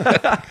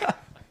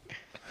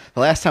 The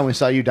last time we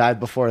saw you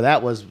dive before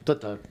that was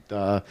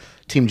the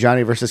Team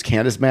Johnny versus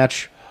Candace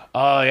match.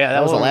 Oh yeah,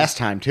 That was the last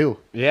time too.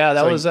 Yeah,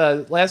 that was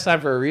last time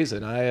for a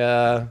reason.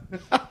 I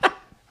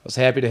was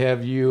happy to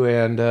have you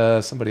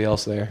and somebody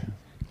else there.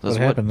 What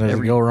happened? Did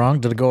it go wrong?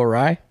 Did it go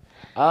awry?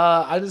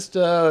 I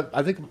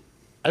think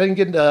I didn't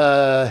get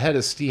a head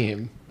of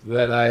steam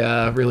that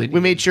I really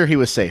We made sure he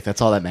was safe. That's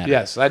all that matters.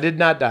 Yes, I did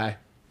not die.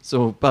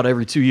 So about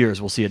every 2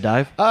 years, we'll see a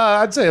dive.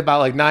 I'd say about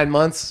like 9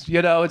 months.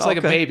 It's like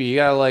a baby. You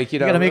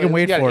gotta make him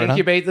wait you gotta for it, huh?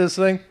 incubate this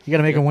thing. You got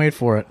to make him wait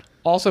for it.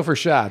 Also for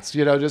shots.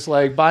 Just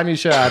like buy me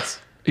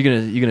shots. You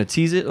gonna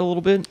tease it a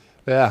little bit,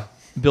 Yeah,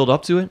 build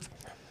up to it.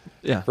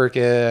 Yeah.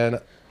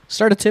 freaking.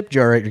 Start a tip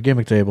jar at your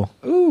gimmick table.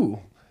 Ooh.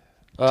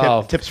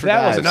 Oh, tips for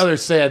that was guys. another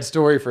sad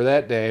story for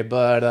that day,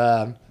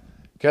 but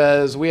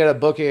because we had a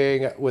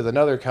booking with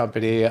another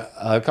company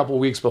a couple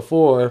weeks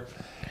before,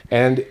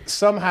 and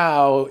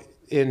somehow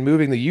in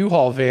moving the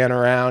U-Haul van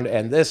around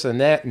and this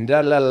and that and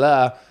da da da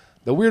da,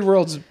 the Weird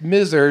World's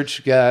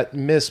Mizurch got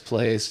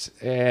misplaced,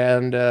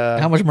 and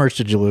How much merch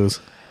did you lose?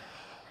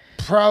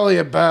 probably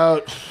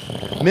about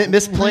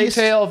Misplaced.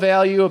 retail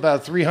value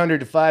about $300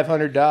 to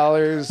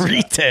 $500.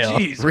 Retail.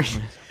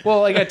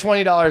 Well, like at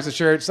 $20 a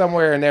shirt,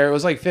 somewhere in there, it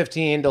was like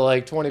 15 to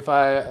like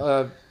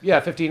 25.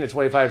 15 to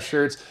 25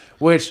 shirts,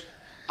 which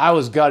I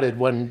was gutted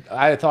when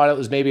I thought it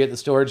was maybe at the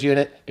storage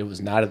unit. It was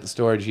not at the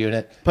storage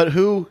unit. But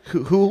who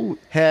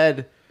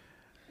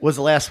was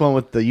the last one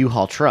with the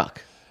U-Haul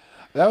truck?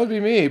 That would be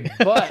me.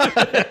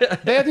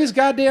 But they have these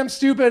goddamn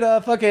stupid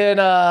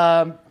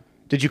fucking.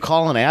 Did you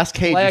call and ask?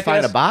 Hey, did you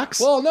find a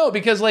box? Well, no,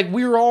 because like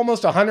we were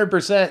almost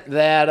 100%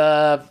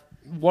 that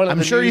one of I'm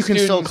the sure new you can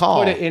still students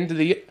call. put it into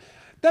the.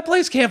 That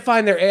place can't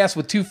find their ass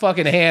with two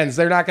fucking hands.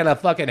 They're not gonna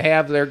fucking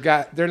have they're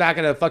not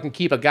gonna fucking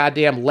keep a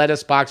goddamn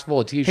lettuce box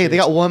full of t-shirts. Hey, they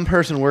got one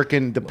person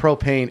working the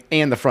propane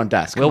and the front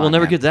desk. Well, Come we'll on,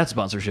 never man. get that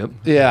sponsorship.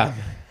 Yeah.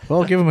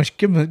 Well, give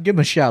him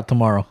a shout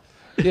tomorrow.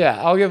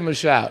 Yeah, I'll give him a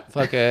shout.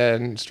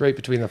 Fucking straight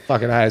between the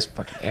fucking eyes.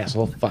 Fucking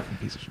asshole. Fucking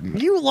piece of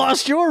shit. You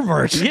lost your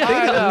merch. I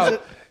know.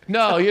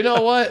 No, you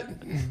know what?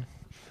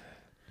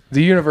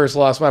 The universe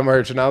lost my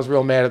merch, and I was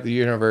real mad at the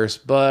universe.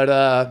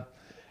 But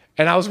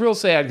And I was real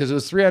sad because it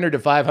was $300 to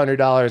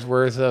 $500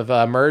 worth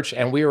of merch,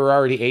 and we were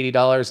already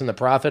 $80 in the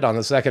profit on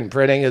the second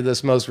printing of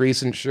this most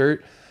recent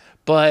shirt.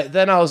 But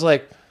then I was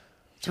like,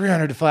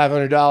 $300 to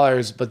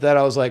 $500. But then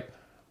I was like,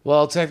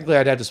 well, technically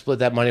I'd have to split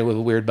that money with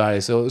a weird body,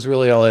 so it was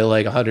really only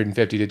like $150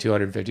 to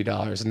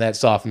 $250, and that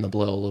softened the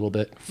blow a little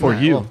bit For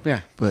you. Well,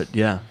 yeah. But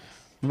yeah.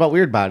 What about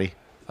Weird Body?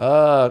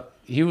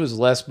 He was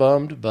less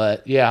bummed,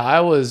 but yeah, I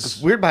was.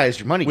 Weird Body is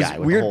your money Was guy.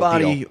 with the Weird whole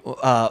Body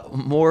deal.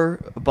 more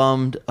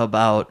bummed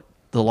about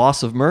the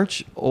loss of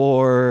merch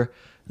or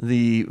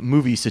the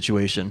movie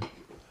situation?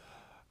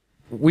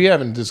 We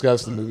haven't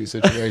discussed the movie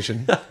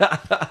situation.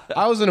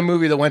 I was in a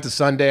movie that went to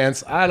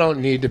Sundance. I don't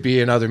need to be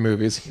in other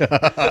movies.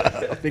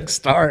 Big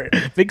star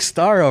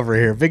over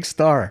here. Big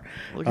star.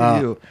 Look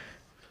at you.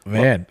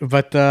 Man,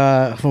 but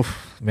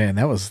man,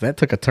 that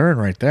took a turn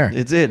right there.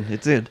 It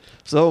did.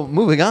 So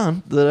moving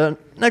on, the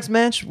next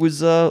match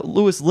was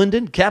Lewis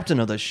Lyndon, captain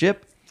of the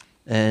ship,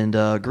 and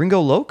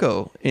Gringo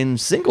Loko in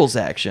singles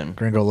action.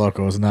 Gringo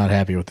Loko was not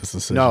happy with this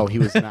decision. No, he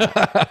was not.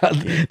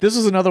 This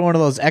was another one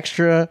of those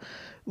extra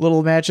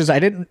little matches. I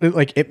didn't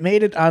like. It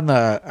made it on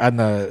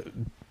the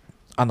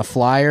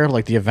flyer,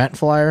 like the event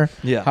flyer.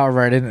 Yeah.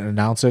 However, I didn't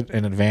announce it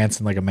in advance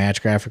in like a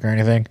match graphic or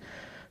anything.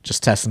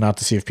 Just testing out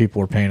to see if people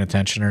were paying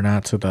attention or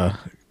not to the,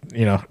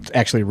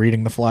 actually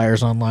reading the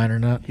flyers online or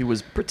not. He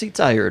was pretty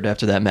tired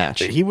after that match.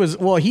 He was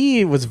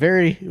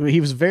very,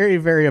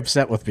 very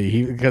upset with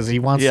me because he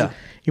wants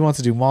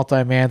to do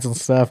multi-mans and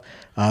stuff,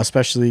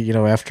 especially,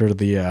 after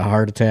the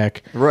heart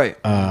attack. Right.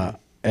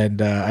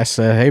 And I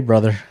said, hey,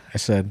 brother,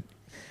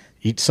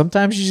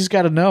 sometimes you just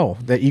got to know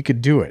that you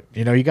could do it.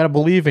 You got to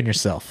believe in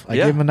yourself. I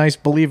gave him a nice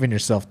believe in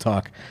yourself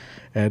talk.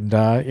 And,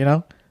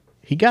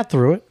 he got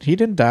through it. He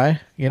didn't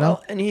die,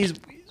 Well, and he's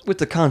with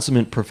the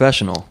consummate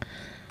professional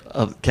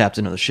of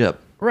captain of the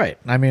ship. Right.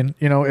 I mean,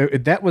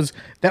 that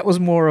was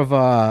more of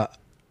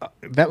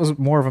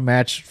a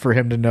match for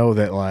him to know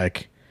that,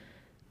 like,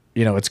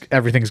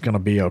 everything's going to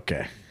be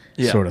okay,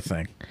 sort of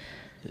thing.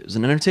 It was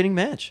an entertaining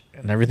match.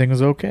 And everything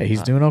was okay.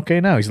 He's doing okay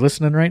now. He's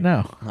listening right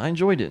now. I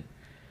enjoyed it.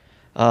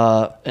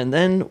 And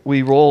then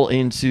we roll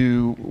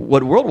into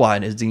what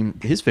Worldwide is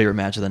deemed his favorite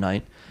match of the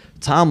night,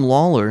 Tom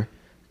Lawlor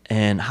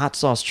and Hot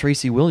Sauce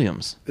Tracy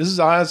Williams. This is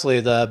honestly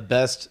the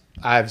best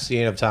I've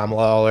seen of Tom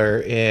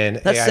Lawlor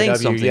in That's saying AIW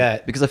something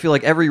yet. because I feel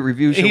like every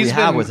review show we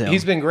have with him,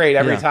 he's been great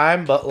every Yeah.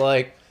 time, but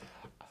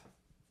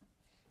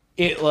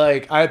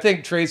I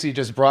think Tracy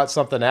just brought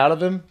something out of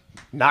him,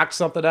 knocked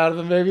something out of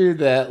him maybe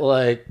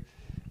that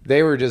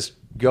they were just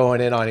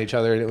going in on each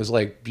other, and it was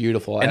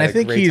beautiful. And I I had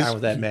think a great time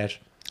with that match.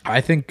 I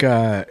think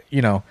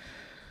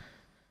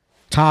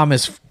Tom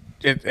is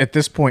at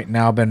this point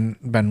now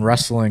been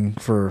wrestling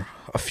for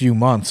a few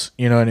months.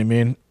 You know what I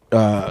mean?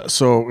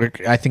 So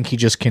I think he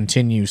just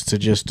continues to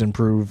just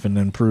improve and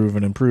improve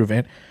and improve.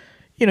 And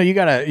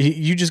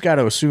you just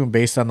gotta assume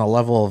based on the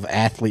level of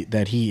athlete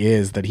that he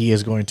is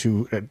going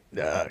to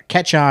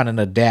catch on and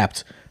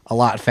adapt a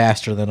lot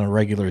faster than a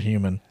regular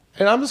human.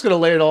 And I'm just gonna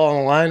lay it all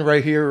on the line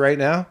right here, right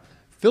now.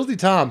 Filthy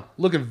Tom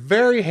looking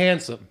very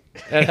handsome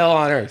at Hell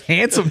on Earth.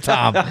 Handsome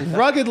Tom.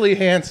 Ruggedly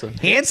handsome.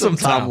 Handsome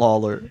Tom Tom.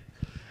 Lawlor.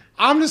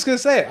 I'm just gonna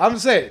say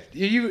it.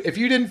 If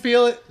you didn't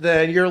feel it,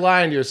 then you're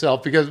lying to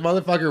yourself because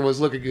motherfucker was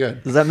looking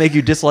good. Does that make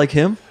you dislike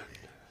him?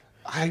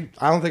 I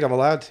don't think I'm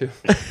allowed to.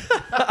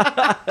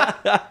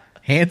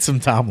 Handsome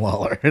Tom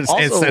Lawlor, as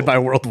Also, said by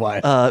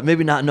Worldwide.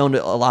 Maybe not known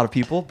to a lot of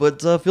people,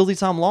 but Filthy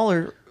Tom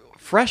Lawlor,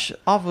 fresh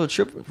off of a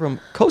trip from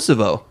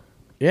Kosovo,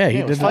 Yeah,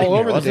 he did. All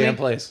over the wasn't damn he?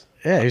 place.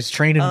 Yeah, he's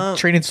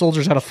training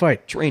soldiers how to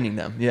fight. training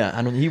them.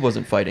 Yeah, he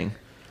wasn't fighting,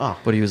 Oh.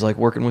 but he was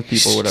working with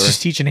people, whatever.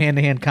 Just teaching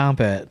hand-to-hand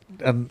combat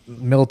on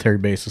military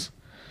bases.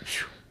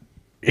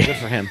 Good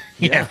for him.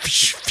 Yeah,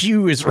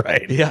 few is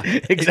right. Yeah.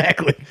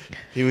 Exactly.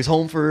 He was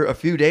home for a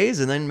few days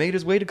and then made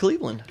his way to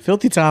Cleveland.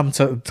 Filthy Tom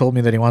told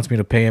me that he wants me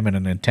to pay him in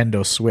a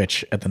Nintendo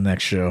Switch at the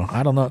next show.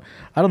 I don't know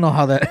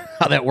how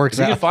that works If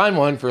you can out. find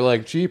one for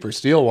cheap or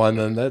steal one,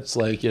 then that's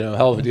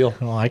hell of a deal.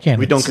 Well, I can't.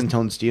 We don't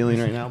condone stealing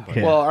right now. But,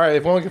 Yeah. Well, all right,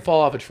 if one can fall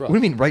off a truck. What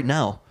do you mean right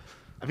now?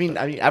 I mean,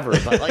 ever,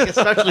 but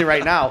especially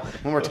right now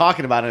when we're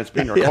talking about it, it's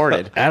being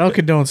recorded. I don't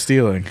condone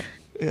stealing,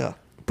 Yeah.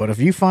 but if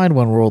you find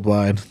one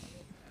worldwide,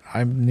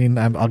 I'll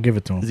give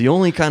it to him. The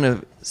only kind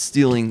of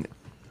stealing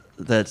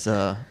that's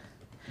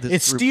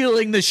It's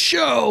stealing the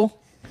show.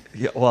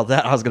 Yeah, well,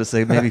 that I was gonna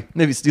say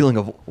maybe stealing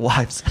of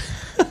wives.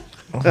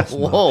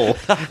 Whoa.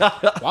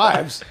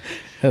 Wives.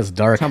 That's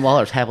dark. Tom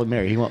Lawler's happily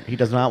married. He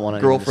does not want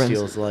anyone to Girlfriends.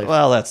 steal his life.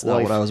 Well, that's not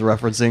Wife. what I was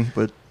referencing,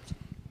 but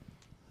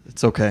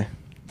it's okay.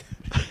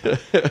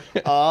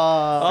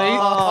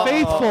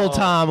 Faithful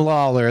Tom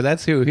Lawlor.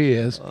 That's who he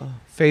is.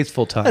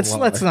 Faithful Tom Lawlor.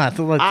 Let's not.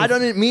 I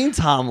didn't mean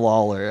Tom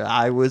Lawlor.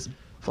 I was.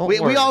 don't We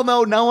worry. all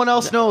know. No one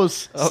else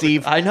knows,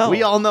 Steve. I know.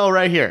 We all know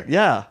right here.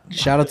 Yeah.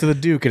 Shout out to the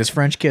Duke and his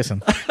French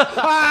kissing.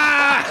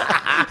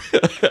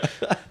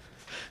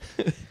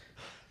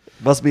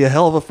 Must be a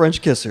hell of a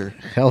French kisser.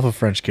 Hell of a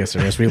French kisser,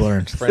 as we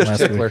learned French last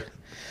tickler. week.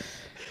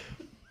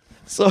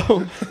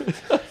 So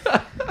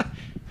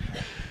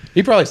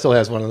He probably still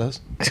has one of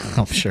those.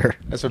 I'm sure.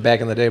 That's for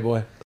back in the day,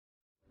 boy.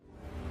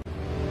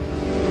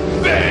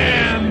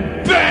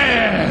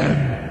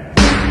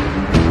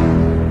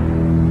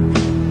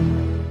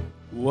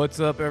 What's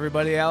up,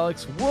 everybody?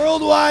 Alex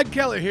Worldwide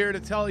Keller here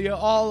to tell you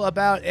all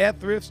about at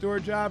Thrift Store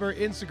Jobber,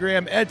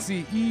 Instagram,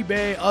 Etsy,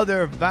 eBay,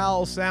 other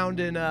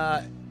vowel-sounding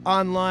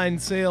online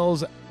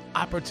sales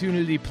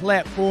opportunity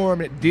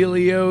platform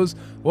dealios.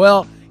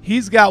 Well,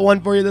 he's got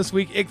one for you this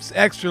week. It's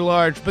extra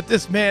large, but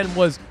this man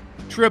was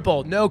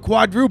triple, no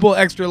quadruple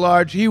extra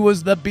large. He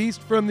was the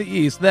beast from the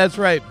East. That's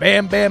right,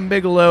 Bam Bam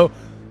Bigelow.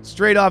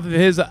 Straight off of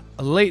his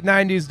late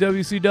 90s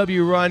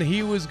WCW run,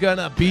 he was going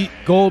to beat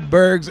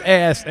Goldberg's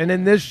ass. And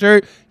in this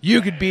shirt,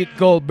 you could beat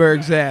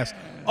Goldberg's ass.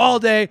 All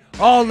day,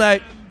 all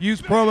night, use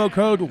promo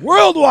code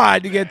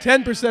WORLDWIDE to get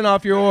 10%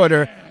 off your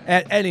order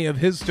at any of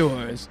his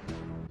stores.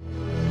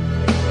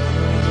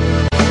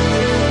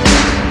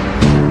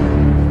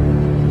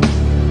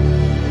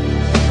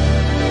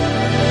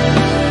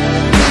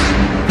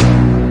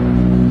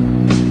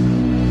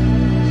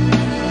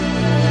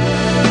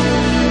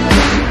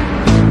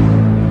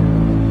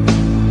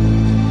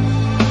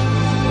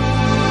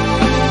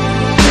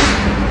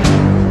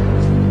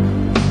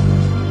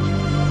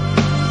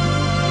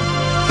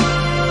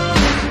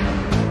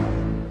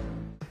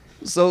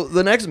 So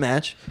the next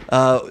match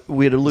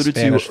we had alluded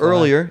Spanish to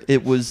earlier,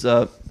 it was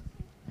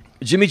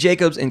Jimmy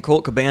Jacobs and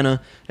Colt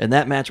Cabana, and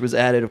that match was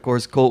added. Of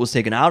course, Colt was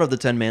taken out of the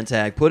 10-man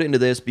tag, put into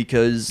this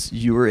because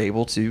you were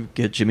able to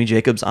get Jimmy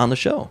Jacobs on the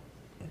show.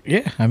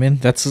 Yeah, I mean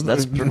that's That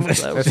was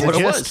what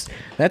it was.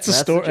 That's a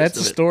story. That's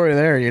a story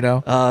there, you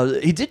know.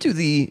 We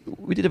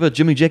did have a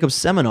Jimmy Jacobs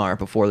seminar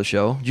before the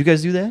show. Did you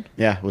guys do that?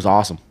 Yeah, it was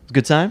awesome. A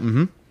good time?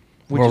 Mm-hmm.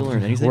 What'd you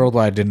learn? Anything?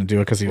 Worldwide didn't do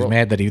it because he was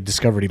mad that he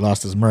discovered he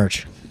lost his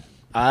merch.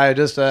 I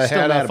just had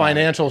mad a about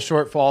financial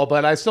shortfall,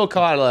 but I still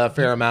caught a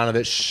fair amount of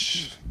it.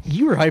 Shh.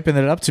 You were hyping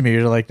it up to me.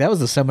 You're like, that was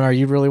the seminar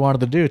you really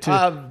wanted to do too.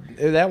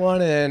 That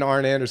one and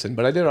Arn Anderson,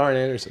 but I did Arn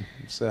Anderson.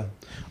 So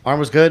Arm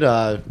was good.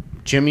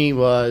 Jimmy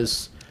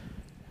was.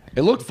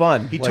 it looked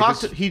fun. He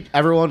talked.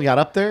 Everyone got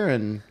up there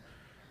and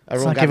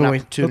everyone got an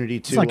opportunity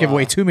to. Let's not give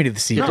away too many of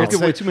the secrets. Don't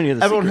give away too many of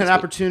the Everyone had an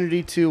secrets,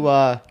 opportunity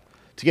to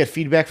get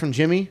feedback from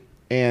Jimmy,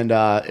 and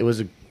it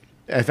was.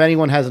 If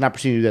anyone has an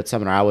opportunity to do that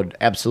seminar, I would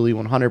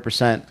absolutely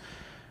 100%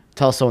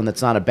 tell someone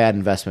that's not a bad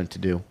investment to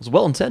do. It was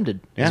well intended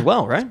as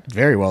well, right?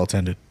 Very well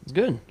attended. It's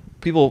good.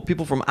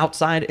 People from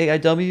outside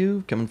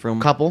AIW coming from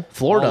Couple.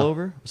 Florida. all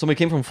over. Somebody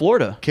came from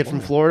Florida. Kid from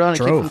Florida and a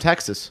kid Drove. from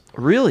Texas.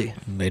 Really?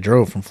 They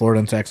drove from Florida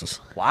and Texas.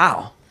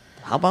 Wow.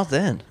 How about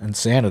that?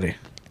 Insanity.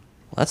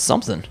 Well, that's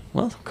something.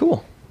 Well,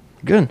 cool.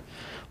 Good.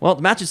 Well,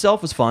 the match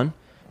itself was fun.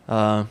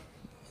 There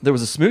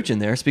was a smooch in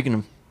there. Speaking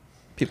of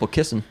people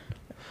kissing.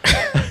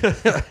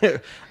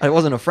 It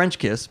wasn't a French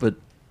kiss, but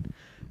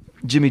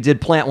Jimmy did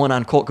plant one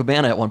on Colt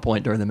Cabana at one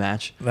point during the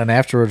match. Then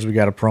afterwards, we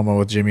got a promo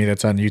with Jimmy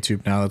that's on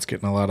YouTube now. That's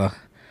getting a lot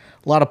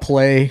of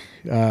play.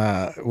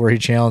 Where he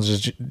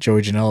challenges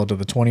Joey Janela to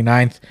the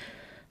 29th,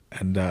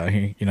 and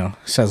he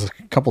says a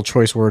couple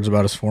choice words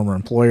about his former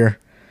employer.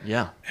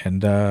 Yeah.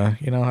 And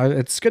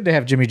it's good to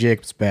have Jimmy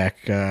Jacobs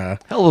back. Hell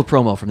of a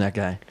promo from that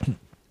guy.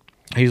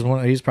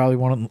 He's probably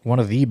one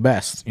of the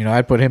best.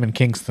 I'd put him in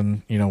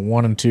Kingston,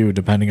 1 and 2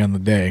 depending on the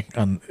day,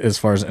 as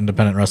far as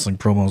independent wrestling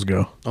promos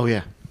go. Oh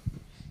yeah.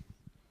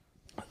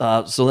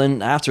 So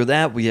then after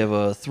that, we have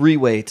a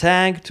 3-way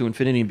tag to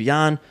Infinity and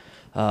Beyond.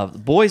 The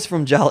boys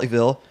from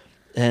Jollyville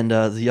and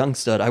the young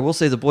stud. I will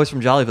say the boys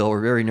from Jollyville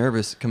were very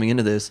nervous coming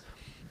into this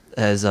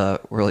as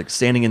we're like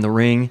standing in the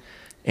ring,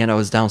 and I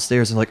was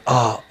downstairs and like,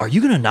 are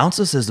you going to announce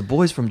us as the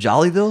boys from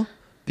Jollyville?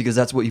 Because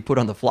that's what you put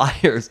on the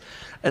flyers.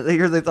 And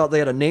they thought they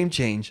had a name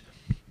change.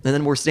 And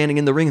then we're standing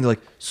in the ring and they're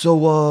like,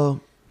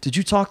 so did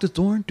you talk to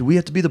Thorne? Do we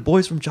have to be the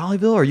boys from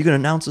Jollyville? Or are you going to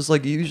announce us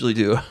like you usually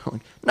do? I'm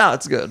like, no,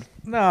 it's good.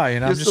 No,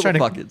 I'm just trying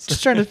buckets.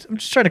 I'm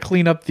just trying to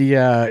clean up the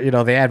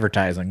the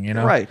advertising,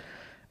 Right.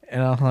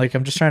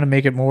 I'm just trying to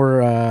make it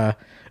more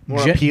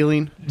More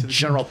appealing to the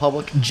general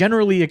public.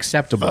 generally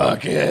acceptable.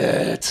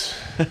 Bucket.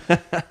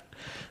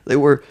 They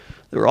were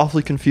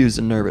awfully confused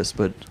and nervous,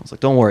 but I was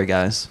like, don't worry,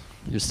 guys.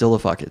 You're still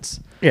the fuckets.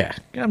 Yeah,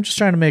 I'm just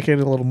trying to make it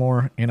a little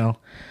more,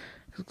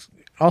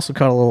 Also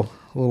caught a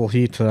little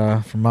heat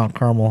from Mount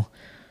Carmel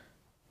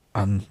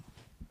on,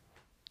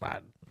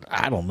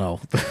 I don't know.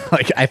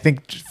 I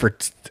think for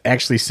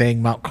actually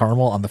saying Mount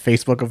Carmel on the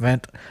Facebook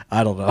event,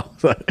 I don't know.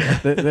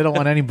 They don't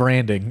want any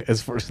branding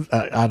as far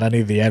on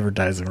any of the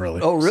advertising,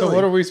 really. Oh, really? So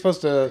what are we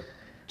supposed to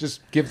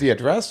just give the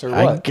address or what?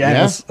 I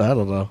guess. Yeah? I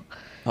don't know.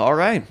 All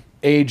right.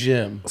 A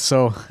gym.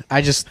 So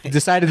I just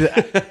decided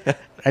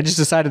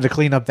to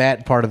clean up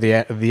that part of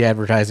the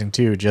advertising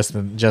too, just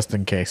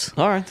in case.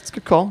 All right. That's a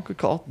good call. Good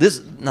call. This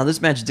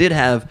match did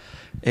have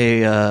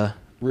a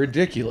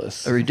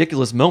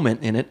ridiculous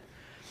moment in it,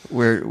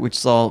 which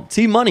saw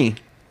T Money,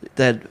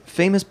 that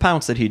famous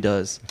pounce that he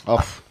does.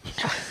 Oh,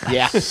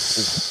 yeah.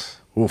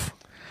 Oof.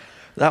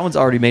 That one's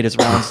already made its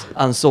rounds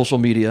on social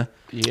media.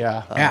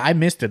 Yeah. Yeah, I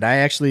missed it. I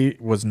actually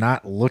was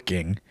not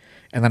looking,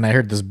 and then I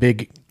heard this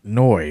big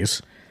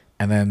noise,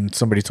 and then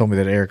somebody told me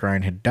that Eric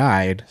Ryan had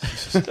died,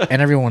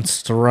 and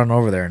everyone's to run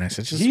over there, and I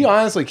said, he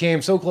honestly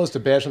came so close to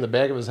bashing the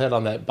back of his head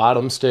on that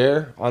bottom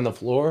stair on the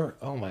floor.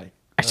 Oh my.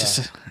 I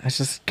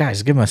just,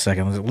 guys, give him a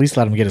second. At least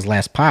let him get his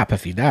last pop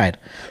if he died.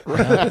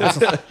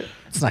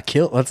 Let's not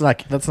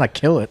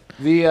kill it.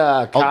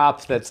 The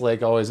cop that's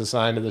like always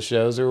assigned to the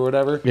shows or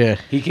whatever. Yeah.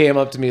 He came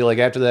up to me like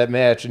after that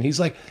match and he's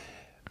like,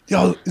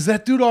 "Yo, is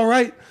that dude all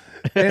right?"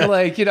 And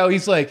like, you know,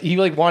 he's like, he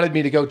like wanted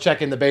me to go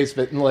check in the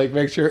basement and like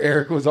make sure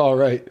Eric was all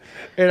right.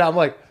 And I'm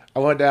like, I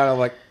went down. I'm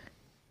like,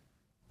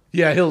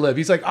 yeah, he'll live.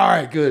 He's like, all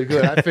right, good.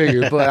 I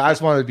figured, but I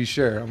just wanted to be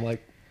sure. I'm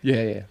like,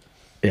 yeah.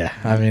 Yeah,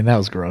 I mean, that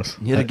was gross.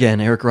 Yet again,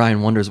 Eric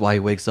Ryan wonders why he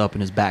wakes up and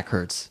his back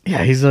hurts.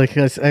 Yeah, he's like,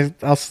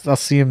 I'll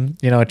see him,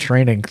 you know, at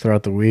training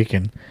throughout the week,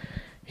 and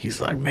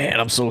he's like, man,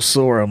 I'm so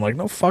sore. I'm like,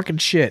 no fucking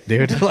shit,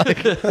 dude.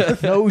 Like,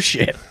 no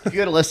shit. You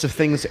got a list of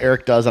things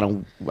Eric does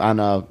on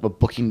a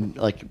booking,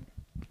 like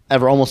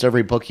almost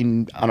every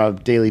booking on a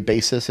daily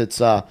basis. It's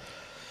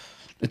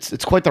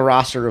quite the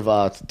roster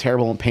of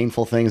terrible and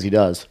painful things he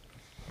does.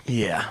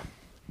 Yeah.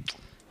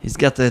 He's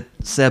got the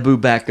Sabu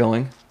back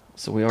going,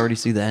 so we already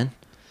see that.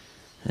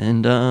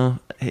 And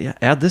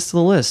add this to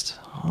the list.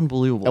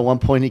 Unbelievable. At one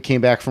point, he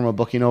came back from a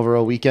booking over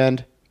a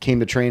weekend, came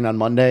to train on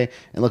Monday,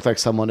 and looked like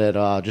someone had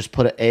just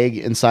put an egg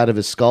inside of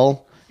his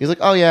skull. He's like,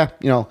 oh, yeah,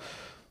 you know.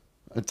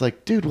 It's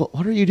like, dude,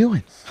 what are you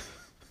doing?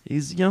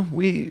 He's, you know,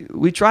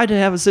 we tried to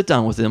have a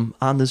sit-down with him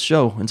on this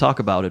show and talk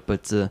about it,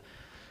 but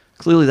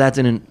clearly that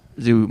didn't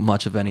do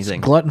much of anything.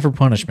 Glutton for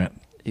punishment.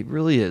 It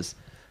really is.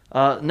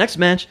 Next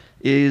match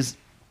is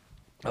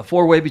a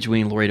four-way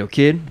between Laredo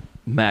Kid,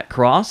 Matt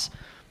Cross,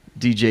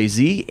 DJ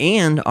Z,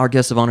 and our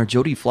guest of honor,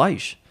 Jody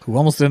Fleisch. Who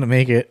almost didn't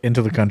make it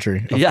into the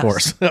country, of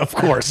course. Of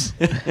course.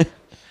 And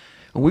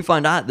we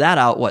find that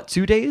out, what,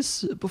 2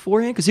 days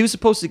beforehand? Because he was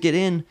supposed to get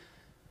in.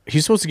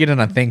 He's supposed to get in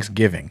on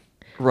Thanksgiving.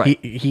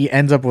 Right. He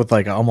ends up with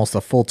like almost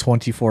a full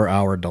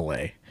 24-hour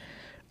delay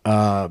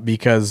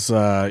because,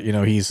 you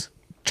know, he's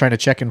trying to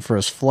check in for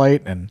his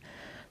flight, and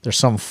there's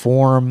some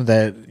form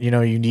that, you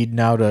know, you need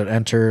now to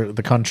enter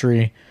the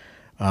country.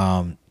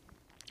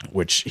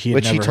 Which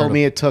he told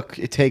me it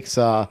takes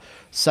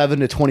 7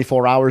 to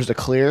 24 hours to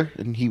clear,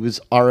 and he was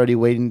already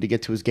waiting to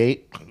get to his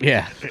gate.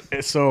 Yeah,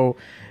 so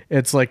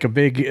it's like a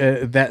big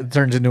that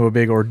turns into a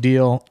big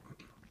ordeal,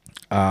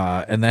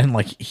 and then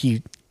like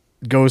he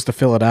goes to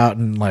fill it out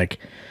and like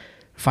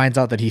finds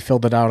out that he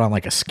filled it out on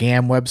like a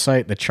scam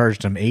website that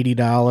charged him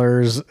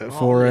 $80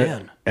 for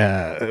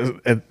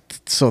it.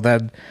 So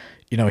then,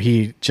 you know,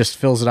 he just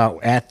fills it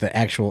out at the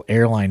actual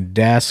airline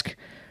desk.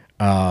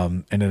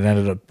 And it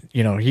ended up,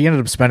 you know, he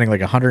ended up spending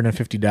like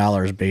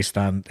 $150 based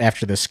on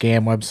after the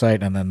scam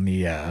website and then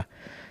the,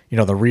 you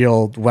know, the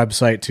real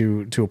website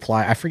to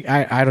apply. I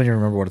don't even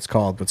remember what it's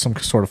called, but some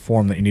sort of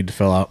form that you need to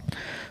fill out.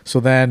 So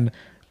then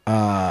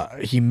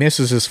he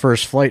misses his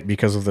first flight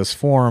because of this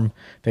form.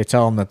 They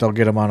tell him that they'll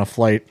get him on a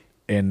flight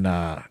in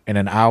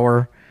an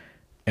hour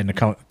and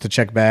to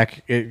check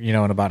back, you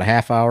know, in about a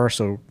half hour.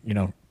 So, you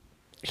know,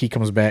 he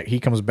comes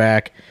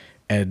back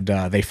and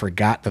they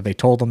forgot that they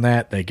told him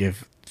that. They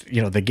give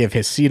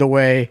his seat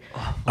away.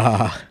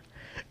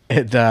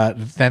 And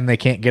then they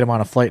can't get him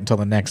on a flight until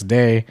the next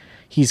day.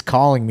 He's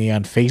calling me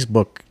on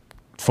Facebook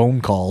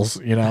phone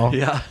calls, you know.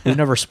 Yeah. We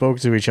never spoke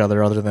to each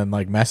other other than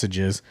like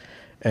messages.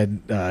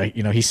 And,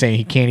 you know, he's saying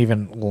he can't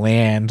even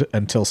land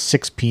until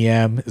 6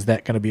 p.m. Is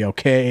that going to be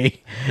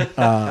okay?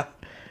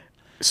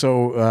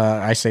 So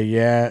I say,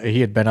 yeah.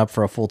 He had been up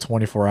for a full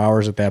 24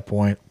 hours at that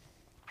point.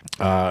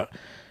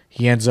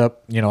 He ends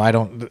up, you know,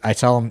 I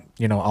tell him,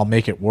 you know, I'll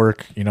make it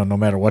work, you know, no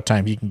matter what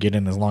time he can get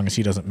in as long as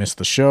he doesn't miss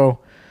the show.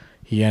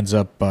 He ends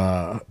up,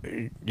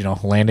 you know,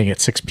 landing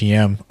at 6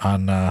 p.m.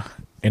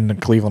 in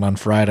Cleveland on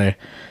Friday.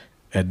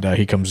 And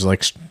he comes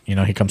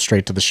he comes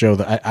straight to the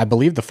show. I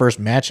believe the first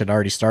match had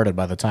already started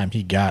by the time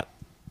he got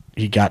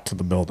to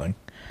the building.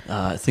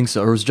 I think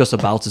so. Or it was just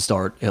about to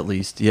start, at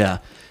least. Yeah.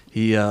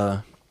 He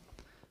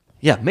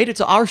made it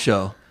to our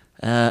show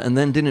and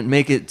then didn't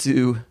make it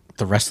to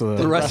The rest of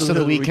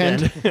the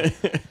weekend.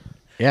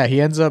 Yeah,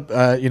 he ends up,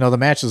 you know, the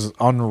match is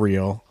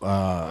unreal,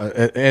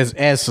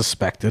 as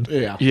suspected.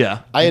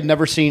 Yeah. I had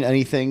never seen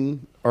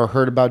anything or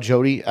heard about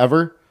Jody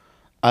ever.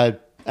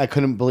 I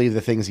couldn't believe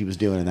the things he was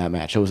doing in that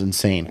match. It was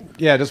insane.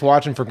 Yeah, just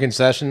watching for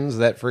concessions,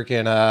 that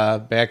freaking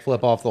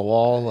backflip off the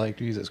wall, like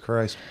Jesus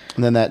Christ.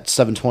 And then that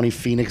 720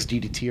 Phoenix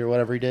DDT or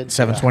whatever he did.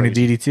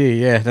 720 DDT,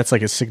 yeah, that's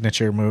like his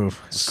signature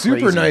move. Super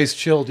crazy. Nice,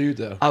 chill dude,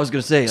 though. I was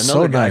going to say, another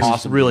So guy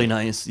nice. who's really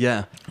nice.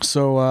 Yeah.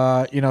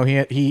 So, you know,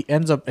 he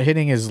ends up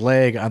hitting his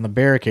leg on the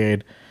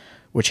barricade,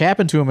 which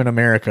happened to him in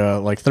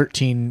America like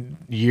 13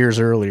 years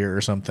earlier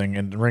or something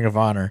in Ring of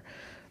Honor.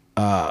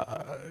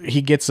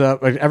 He gets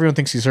up. Everyone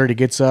thinks he's hurt. He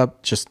gets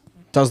up, just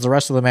does the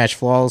rest of the match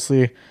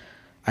flawlessly.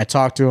 I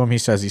talk to him. He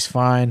says he's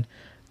fine.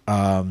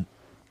 You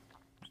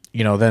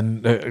know,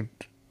 then,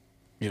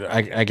 you know,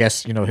 I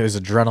guess, you know, his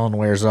adrenaline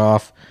wears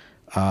off.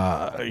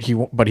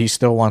 But he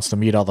still wants to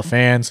meet all the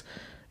fans.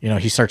 You know,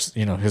 he starts,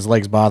 you know, his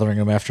leg's bothering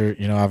him after,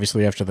 you know,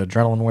 obviously after the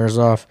adrenaline wears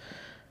off.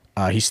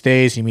 He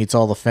stays. He meets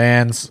all the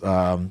fans.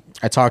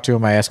 I talk to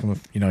him. I ask him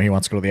if, you know, he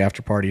wants to go to the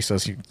after party. He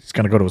says he's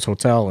going to go to his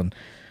hotel and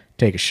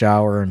take a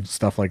shower and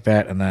stuff like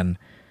that. And then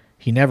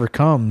he never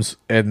comes.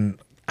 And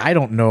I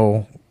don't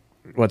know,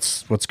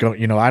 what's going.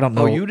 You know, I don't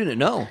know. Oh, you didn't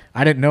know?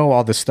 I didn't know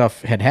all this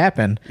stuff had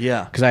happened.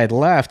 Yeah, because I had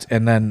left,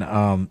 and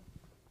then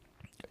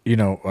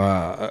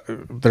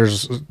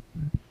there's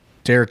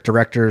Derek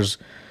Director's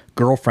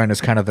girlfriend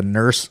is kind of the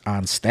nurse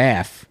on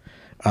staff,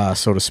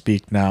 so to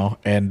speak now,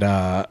 and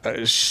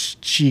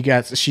she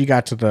got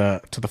to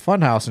the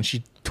fun house, and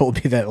she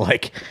told me that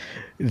like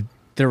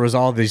there was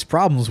all these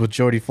problems with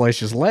Jody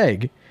Fleisch's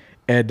leg,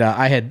 and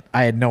I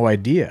had no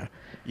idea.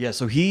 Yeah,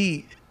 so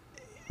he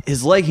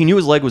knew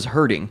his leg was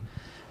hurting,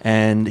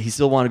 and he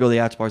still wanted to go to the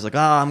after party. He's like,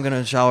 I'm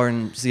gonna shower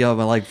and see how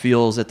my leg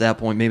feels at that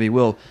point. Maybe he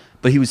will.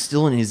 But he was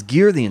still in his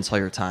gear the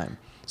entire time,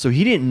 so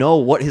he didn't know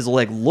what his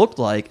leg looked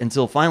like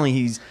until finally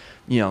he's,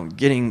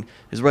 getting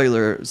his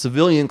regular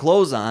civilian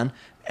clothes on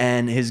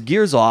and his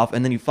gear's off,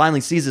 and then he finally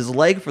sees his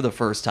leg for the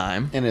first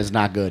time. And it's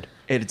not good.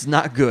 It's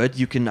not good.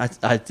 You can,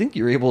 I think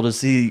you're able to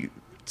see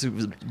to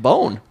his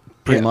bone.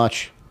 Pretty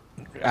much.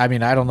 I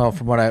mean, I don't know.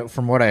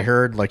 From what I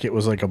heard, like it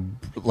was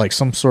like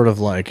some sort of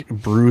like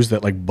bruise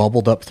that like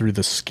bubbled up through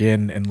the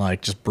skin and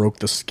like just broke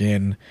the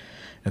skin.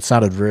 It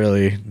sounded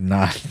really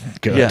not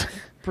good. Yeah,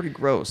 pretty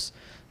gross.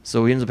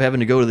 So he ends up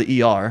having to go to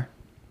the ER.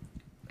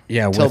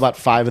 Yeah, Until about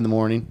 5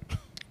 a.m.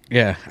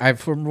 Yeah,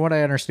 from what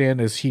I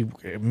understand is he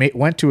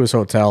went to his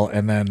hotel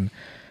and then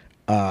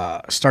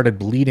started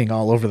bleeding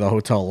all over the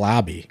hotel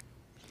lobby.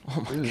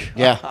 Oh my God.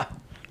 Yeah.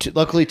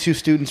 Luckily, 2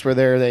 students were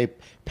there. They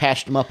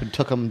patched him up and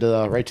took him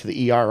right to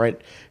the ER.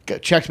 Right,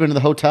 checked him into the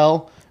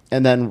hotel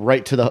and then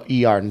right to the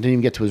ER and didn't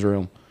even get to his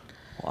room.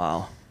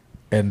 Wow.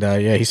 And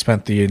he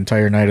spent the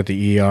entire night at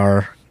the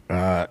ER.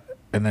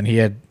 And then he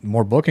had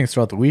more bookings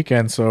throughout the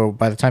weekend. So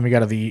by the time he got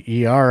to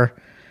the ER,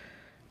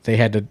 they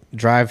had to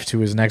drive to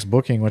his next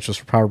booking, which was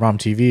for Powerbomb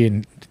TV.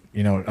 And,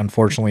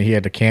 unfortunately, he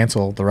had to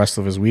cancel the rest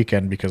of his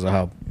weekend because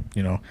of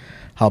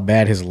how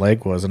bad his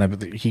leg was.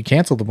 And he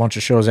canceled a bunch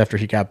of shows after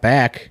he got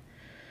back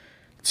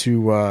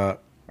to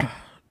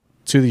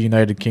the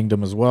United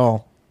Kingdom as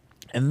well.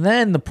 And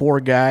then the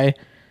poor guy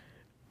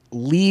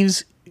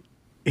leaves.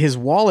 His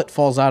wallet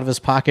falls out of his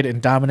pocket in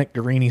Dominic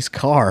Garrini's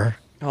car.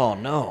 Oh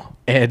no!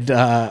 And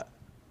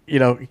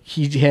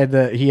he had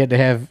to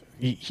have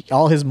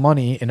all his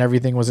money and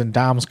everything was in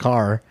Dom's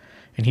car,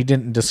 and he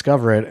didn't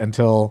discover it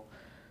until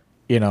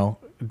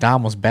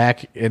Dom was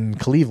back in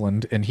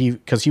Cleveland, and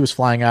because he was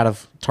flying out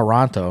of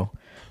Toronto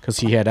because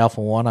he had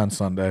Alpha One on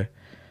Sunday,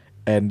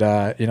 and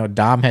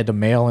Dom had to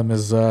mail him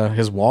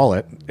his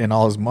wallet and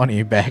all his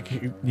money back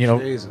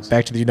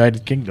back to the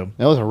United Kingdom.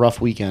 That was a rough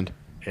weekend.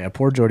 Yeah,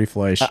 poor Jody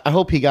Fleisch. I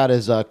hope he got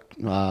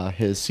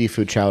his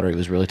seafood chowder he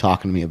was really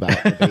talking to me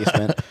about in the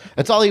basement.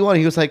 That's all he wanted.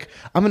 He was like,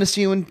 I'm going to see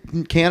you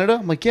in Canada.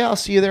 I'm like, yeah, I'll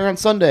see you there on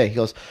Sunday. He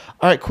goes,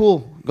 all right,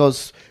 cool. He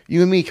goes,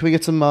 you and me, can we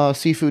get some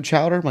seafood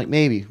chowder? I'm like,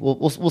 maybe.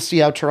 We'll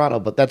see out Toronto.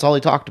 But that's all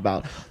he talked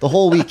about the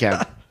whole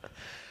weekend.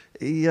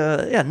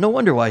 No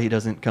wonder why he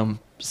doesn't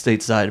come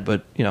stateside,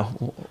 but,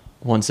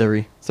 once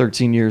every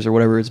 13 years or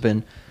whatever it's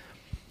been.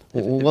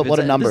 What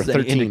a number,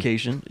 13.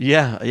 Indication.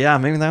 Yeah,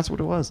 maybe that's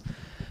what it was.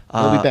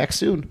 He'll be back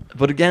soon.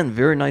 But again,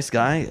 very nice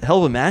guy. Hell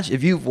of a match.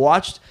 If you've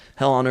watched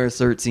Hell on Earth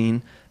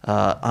 13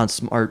 on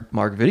Smart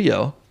Mark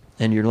Video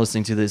and you're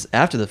listening to this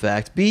after the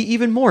fact, be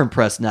even more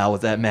impressed now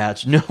with that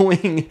match,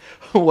 knowing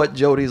what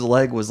Jody's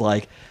leg was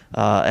like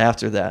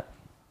after that.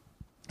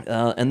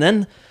 And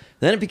then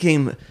it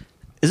became,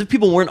 as if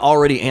people weren't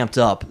already amped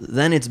up,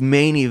 then it's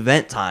main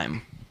event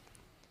time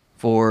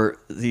for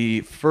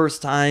the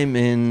first time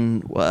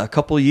in a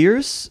couple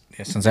years.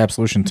 Yeah, since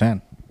Absolution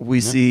 10. We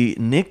see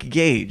Nick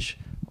Gage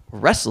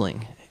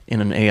wrestling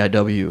in an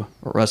AIW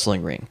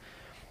wrestling ring.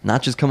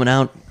 Not just coming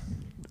out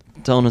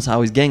telling us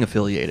how he's gang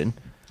affiliated.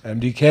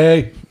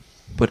 MDK.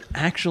 But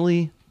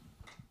actually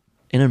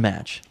in a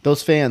match.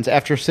 Those fans,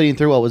 after sitting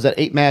through,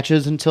 8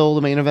 matches until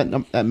the main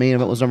event? That main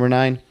event was number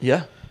 9?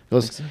 Yeah.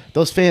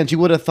 Those fans, you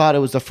would have thought it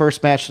was the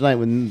first match tonight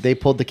when they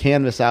pulled the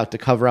canvas out to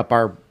cover up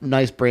our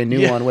nice brand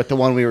new one with the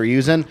one we were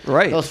using.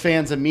 Right. Those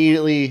fans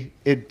immediately,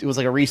 it was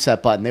like a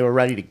reset button. They were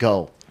ready to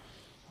go.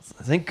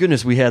 Thank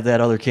goodness we had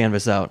that other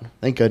canvas out.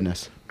 Thank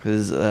goodness.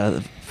 Because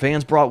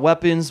fans brought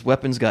weapons.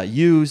 Weapons got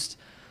used.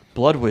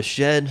 Blood was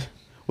shed.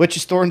 Which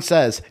Thorne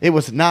says, it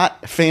was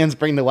not fans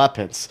bring the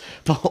weapons.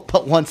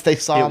 But once they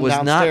saw him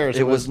downstairs,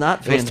 it was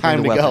not fans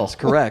bring the weapons.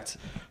 Correct.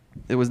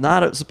 It was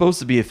not supposed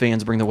to be a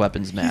fans bring the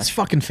weapons match. These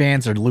fucking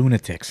fans are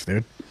lunatics,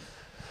 dude.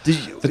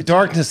 The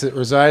darkness that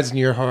resides in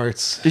your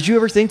hearts. Did you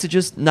ever think to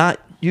just not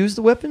use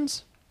the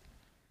weapons?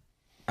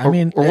 Or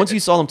once you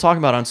saw them talking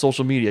about it on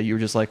social media, you were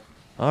just like,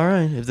 all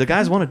right, if the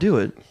guys want to do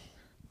it.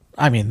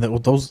 I mean,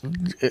 those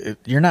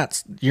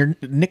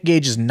Nick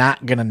Gage is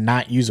not gonna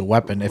not use a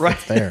weapon if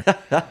it's there.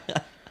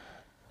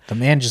 The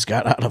man just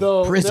got out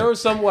of prison. There were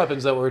some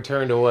weapons that were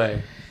turned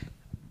away.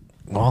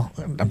 Well,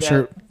 I'm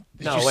sure.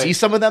 Did you see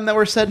some of them that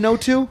were said no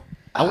to?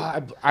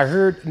 I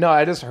heard. No,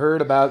 I just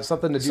heard about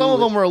something to do. Some of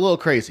with them were a little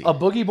crazy. a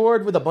boogie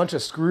board with a bunch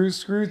of screws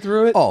screwed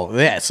through it. Oh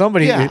yeah,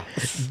 somebody. Yeah.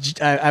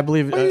 I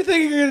believe. What do you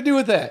think you're gonna do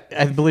with that?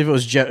 I believe it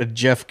was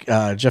Jeff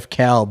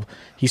Kalb.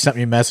 He sent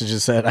me a message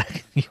and said,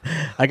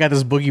 "I got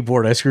this boogie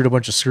board. I screwed a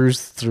bunch of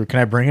screws through. Can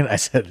I bring it?" I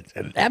said,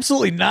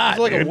 "Absolutely not." It's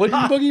like dude. a wooden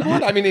boogie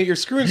board. I mean, you're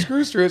screwing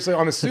screws through it. So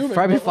I'm assuming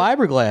Probably but, like,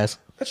 fiberglass.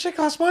 that shit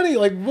costs money.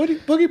 Like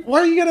boogie. Why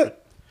are you gonna?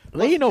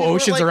 There ain't no They weren't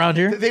oceans like- around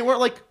here. They weren't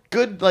like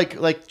good,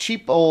 like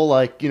cheap old,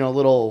 like,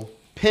 little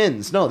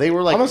pins. No, they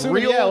were like I'm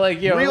assuming real,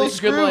 real screws.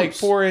 good, like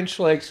 4-inch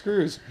like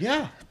screws.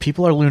 Yeah.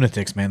 People are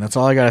lunatics, man. That's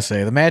all I gotta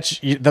say. The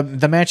match,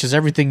 the match is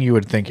everything you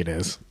would think it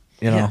is.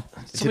 You know.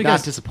 Did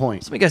not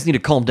disappoint. Some of you guys need to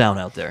calm down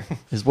out there,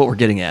 is what we're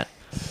getting at.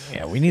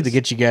 Yeah, we need to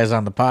get you guys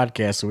on the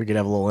podcast so we could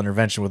have a little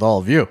intervention with all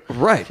of you.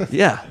 Right.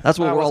 Yeah. That's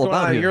what we're What's all going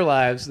on about in here. your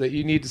lives that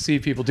you need to see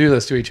people do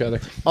this to each other?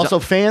 Also,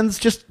 fans,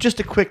 just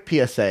a quick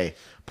PSA.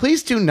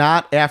 Please do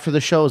not, after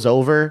the show is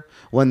over,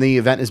 when the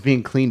event is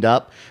being cleaned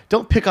up,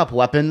 don't pick up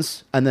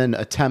weapons and then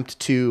attempt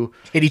to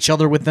Hit each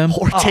other with them.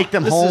 or take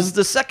them this home. is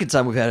the second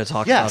time we've had to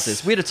talk Yes. about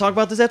this. We had to talk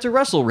about this after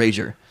Wrestle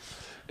Rager.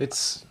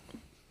 It's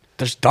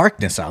There's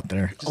darkness out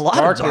there. A lot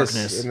of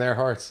darkness. in their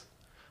hearts.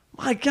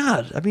 My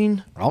God. I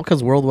mean, All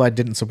because Worldwide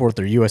didn't support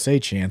their USA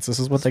chance. This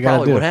is what they got to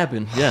probably do. what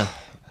happened. Yeah.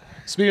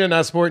 Speaking of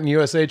not supporting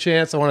USA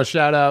chance, I want to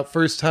shout out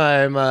first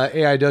time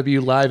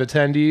AIW live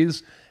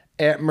attendees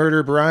at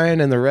Murder Brian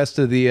and the rest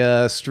of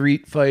the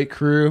Street Fight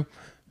crew.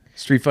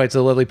 Street Fight's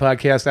a lovely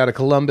podcast out of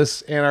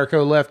Columbus,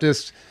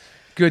 anarcho-leftist,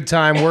 good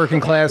time, working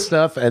class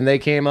stuff, and they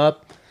came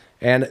up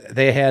and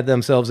they had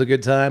themselves a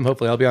good time.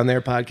 Hopefully I'll be on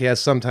their podcast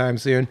sometime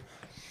soon.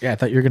 Yeah, I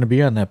thought you were going to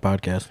be on that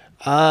podcast.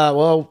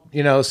 Well,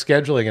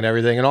 scheduling and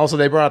everything. And also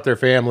they brought up their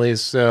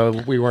families, so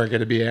we weren't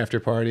going to be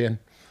after partying.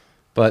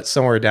 But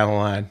somewhere down the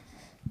line.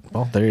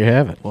 Well, there you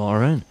have it. Well, all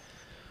right.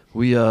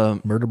 We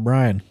Murder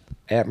Brian.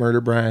 At Murder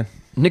Brian.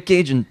 Nick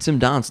Gage and Tim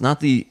Donst, not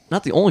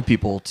the only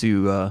people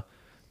to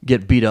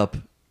get beat up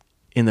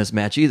in this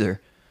match either,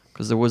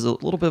 because there was a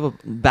little bit of a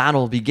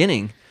battle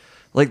beginning.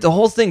 Like the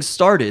whole thing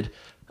started.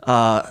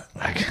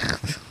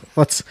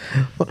 Let's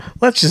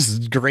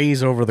just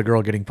graze over the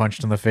girl getting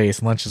punched in the face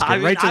and let's just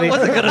get right to I the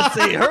wasn't gonna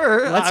say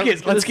her.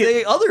 Let's let's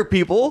say other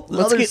people.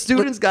 Other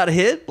students got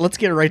hit. let's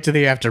get right to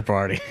the after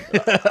party.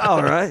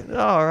 All right.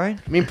 I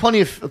mean,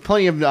 plenty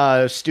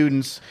of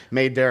students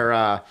made their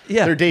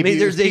made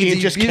debuts, their being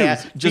just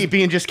debuts.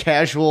 being just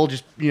casual,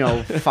 just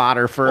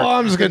fodder for. Well,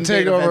 I'm just going to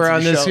take over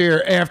on this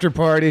here after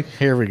party.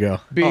 Here we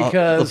go.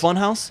 Because the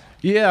Funhouse.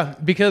 Yeah,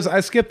 because I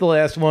skipped the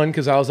last one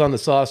because I was on the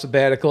sauce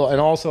sabbatical, and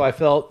also I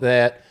felt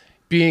that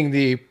being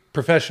the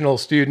professional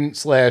student /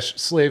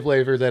 slave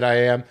labor that I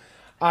am,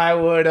 I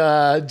would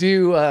I'd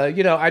do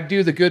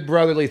the good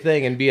brotherly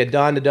thing and be a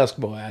dawn to dusk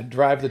boy. I'd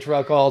drive the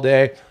truck all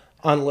day,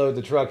 unload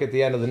the truck at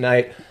the end of the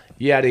night,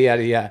 yada,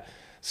 yada, yada.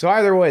 So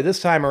either way,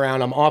 this time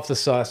around, I'm off the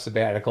sauce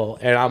sabbatical,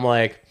 and I'm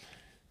like,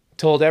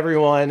 told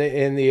everyone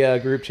in the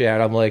group chat,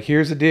 I'm like,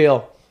 here's the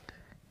deal.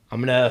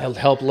 I'm going to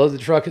help load the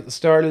truck at the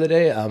start of the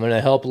day. I'm going to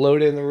help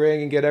load in the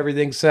ring and get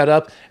everything set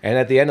up. And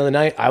at the end of the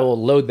night, I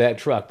will load that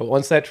truck. But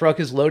once that truck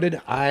is loaded,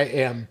 I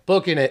am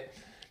booking it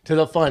to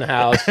the fun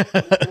house.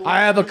 I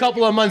have a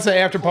couple of months of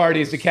after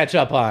parties to catch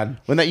up on.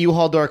 When that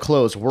U-Haul door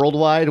closed,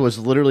 Worldwide was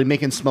literally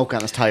making smoke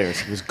on his tires.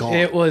 He was gone.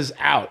 It was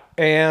out.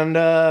 And and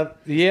got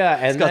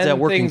then that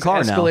working things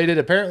car now. escalated.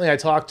 Apparently, I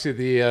talked to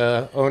the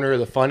owner of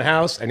the fun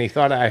house, and he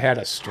thought I had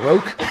a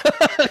stroke.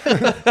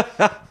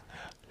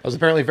 I was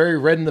apparently very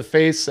red in the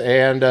face,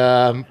 and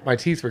my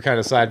teeth were kind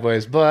of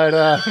sideways.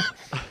 But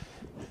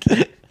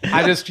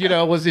I just,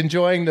 was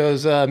enjoying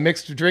those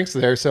mixed drinks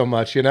there so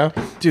much,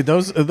 Dude,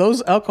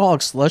 those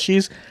alcoholic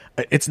slushies,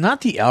 it's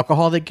not the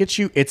alcohol that gets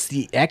you, it's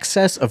the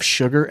excess of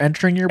sugar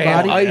entering your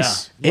And body.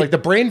 ice, like the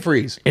brain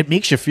freeze. It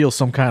makes you feel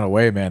some kind of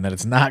way, man, that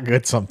it's not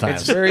good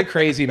sometimes. It's very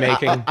crazy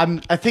making.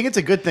 I think it's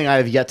a good thing I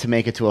have yet to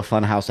make it to a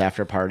Funhouse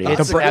after party.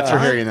 It's after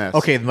hearing this.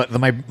 Okay,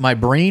 my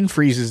brain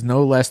freezes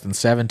no less than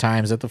 7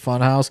 times at the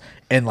Funhouse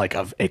in like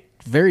a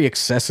very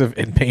excessive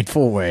and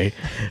painful way.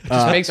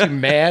 Just makes you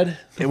mad.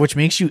 Which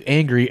makes you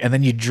angry, and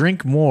then you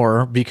drink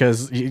more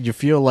because you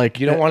feel like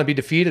You don't want to be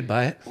defeated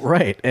by it.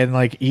 right, and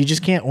like you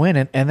just can't win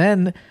it. And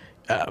then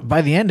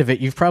by the end of it,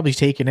 you've probably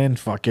taken in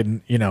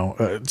fucking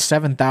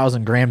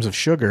 7,000 grams of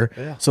sugar.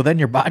 Yeah. So then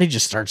your body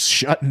just starts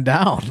shutting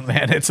down,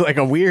 man. It's like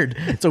a weird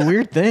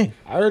thing.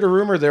 I heard a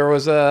rumor there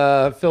was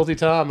Filthy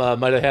Tom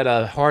might have had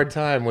a hard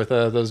time with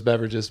those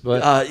beverages,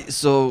 but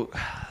So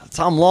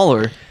Tom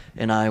Lawlor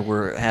and I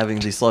were having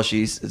the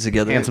slushies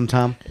together. Handsome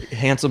Tom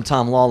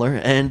Lawlor,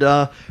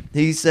 and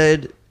he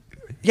said,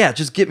 "Yeah,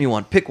 just get me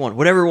one. Pick one,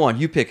 whatever one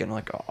you pick." And I'm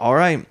like, "All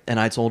right." And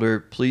I told her,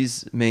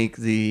 "Please make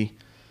the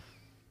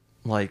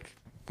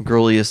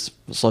girliest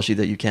slushie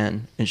that you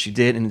can," and she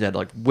did, and it had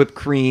like whipped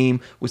cream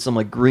with some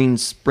like green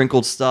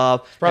sprinkled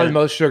stuff. probably had, the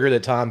most sugar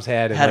that Tom's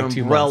had in had like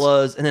 2 months.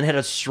 umbrellas, and then had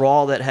a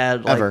straw that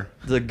had like Ever.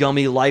 the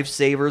gummy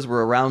lifesavers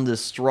were around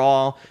this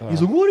straw.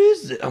 He's like, "What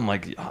is it?" I'm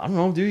like, "I don't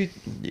know, dude.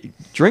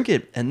 Drink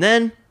it." And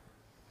then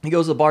He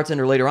goes to the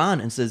bartender later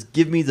on and says,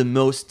 "Give me the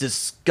most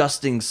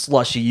disgusting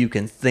slushy you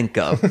can think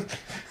of."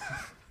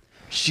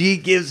 She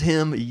gives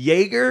him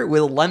Jaeger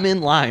with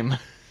lemon lime.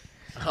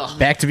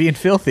 Back to being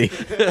filthy.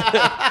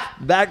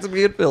 Back to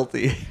being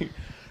filthy.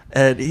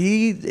 And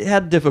he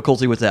had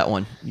difficulty with that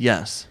one.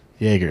 Yes.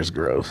 Jaeger's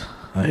gross.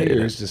 I hate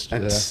It's it.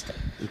 just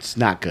It's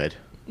not good.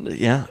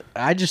 Yeah.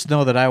 I just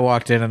know that I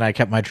walked in and I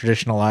kept my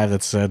traditional lie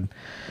that said,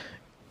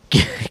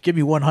 "Give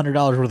me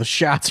 $100 worth of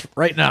shots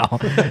right now."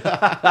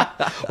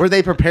 Were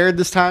they prepared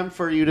this time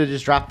for you to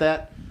just drop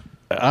that?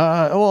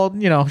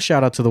 Well,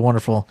 shout out to the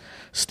wonderful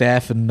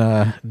staff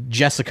and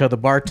Jessica, the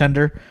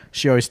bartender.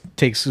 She always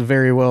takes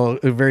very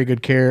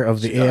good care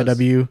of the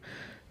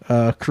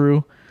AIW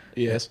crew.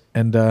 yes.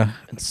 And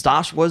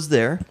Stosh was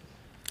there.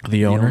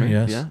 the owner,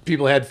 yes. Yeah.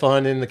 People had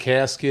fun in the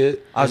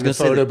casket. I was in going the to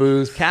say photo the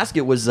booth.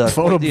 casket was Photo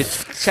quite the,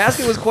 booth.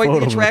 casket was quite Photo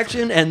the booth.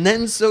 attraction, and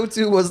then so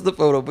too was the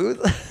photo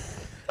booth.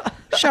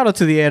 Shout out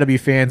to the AIW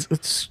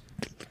fans.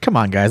 Come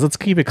on, guys. Let's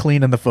keep it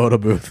clean in the photo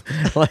booth.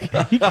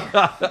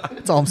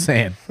 That's all I'm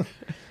saying.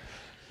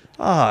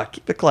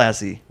 Keep it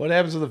classy. What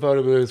happens to the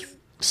photo booth?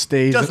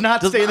 Stays. Does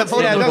not stay in the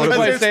photo stay in the booth photo because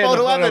booth. there's Stay in the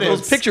photo photo booth. evidence.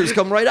 Those pictures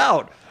come right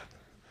out.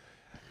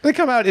 They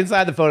come out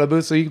inside the photo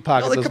booth, so you can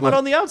pocket No, they those. come out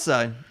on the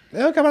outside. They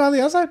don't come out on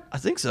the outside? I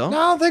think so. No,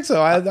 I don't think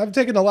so. I've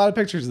taken a lot of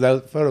pictures of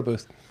that photo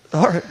booth.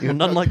 All right. Well,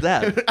 nothing like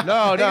that.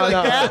 No.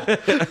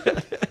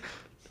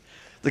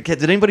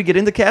 Did anybody get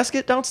in the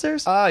casket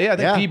downstairs? Yeah, I think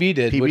Yeah, PB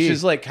did, PB. which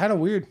is like kind of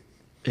weird.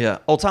 Yeah.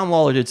 Oh, Tom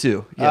Lawlor did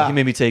too. Yeah, he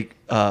made me take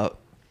a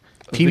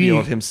video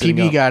of him sitting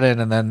PB up. got in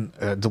and then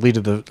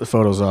deleted the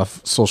photos off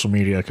social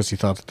media because he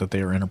thought that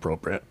they were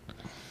inappropriate.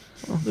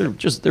 They're weird.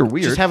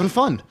 Just having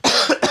fun. He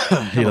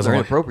doesn't they're like.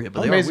 inappropriate, but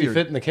How they are amazing weird.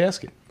 fit in the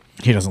casket.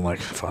 He doesn't like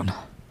fun.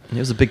 It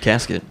was a big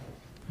casket.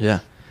 Yeah.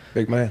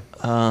 Big man.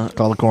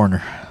 Call the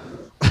coroner.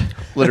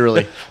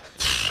 Literally.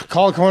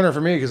 Call a corner for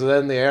me because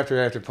then the after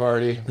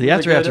party. The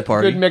after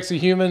party. Good mix of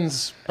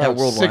humans. At About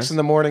Worldwide. 6 in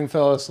the morning,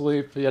 fell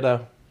asleep. Yeah,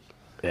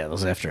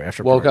 those after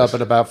Woke parties. up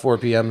at about 4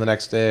 p.m. the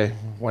next day.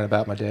 Went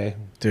about my day.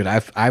 Dude,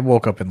 I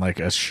woke up in like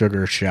a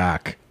sugar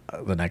shock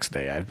the next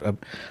day.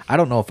 I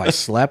don't know if I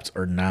slept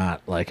or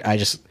not.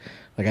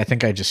 I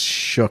think I just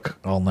shook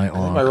all night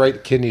long. My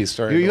right kidney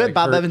started. You to, had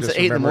Bob hurt Evans just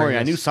at 8 in the morning.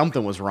 remembering I knew this.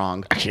 something was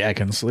wrong. Yeah, I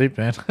couldn't sleep,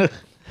 man.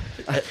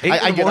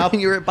 I get up-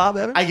 You're at Bob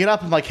Evans. I get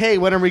up. I'm like, hey,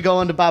 when are we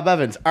going to Bob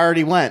Evans? I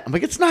already went. I'm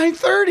like, it's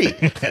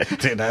 9:30.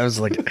 Dude, I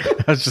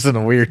was just in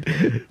a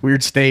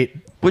weird state.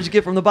 What'd you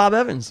get from the Bob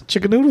Evans?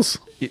 Chicken noodles.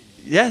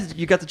 Yeah,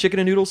 you got the chicken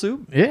and noodle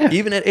soup. Yeah.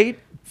 Even at 8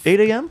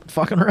 a.m.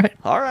 Fucking right.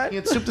 All I right.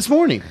 had soup this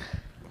morning.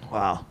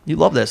 Wow, you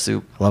love that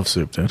soup. Love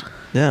soup, dude.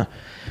 Yeah.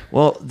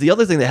 Well, the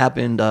other thing that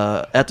happened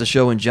at the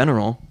show in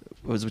general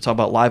was we talk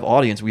about live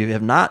audience. We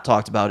have not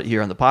talked about it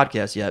here on the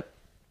podcast yet,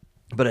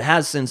 but it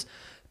has since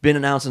been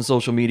announced on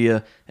social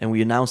media, and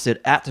we announced it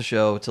at the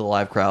show to the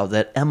live crowd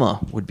that Emma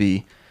would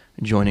be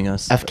joining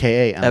us.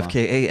 FKA Emma.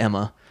 FKA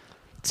Emma.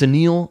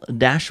 Tennille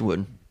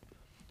Dashwood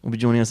will be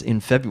joining us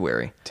in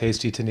February.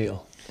 Tasty to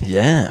Neil.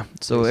 Yeah.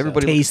 So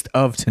everybody. Taste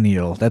of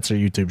Tennille. That's our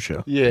YouTube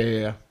show.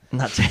 Yeah.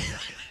 Not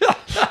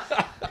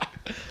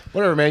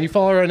Whatever, man. You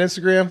follow her on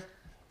Instagram?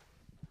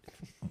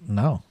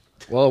 No.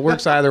 Well, it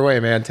works either way,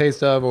 man.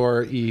 Taste of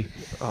or E.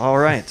 All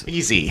right.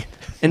 Easy.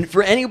 And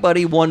for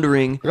anybody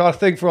wondering, We got a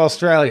thing for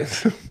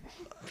Australians.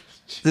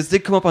 this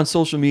did come up on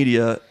social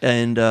media,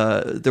 and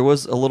there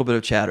was a little bit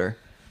of chatter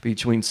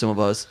between some of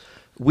us.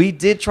 We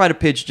did try to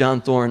pitch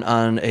John Thorne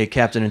on a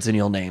Captain and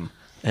Tennille name,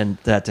 and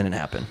that didn't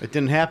happen. It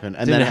didn't happen.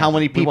 And Didn't then how happen.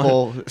 many We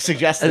people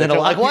suggested and it? then a They're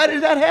lot like, of why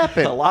people- did that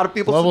happen? A lot of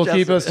people Love will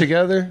keep suggested us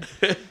together.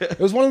 It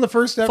was one of the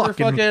first ever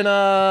Fucking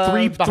fucking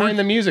three- behind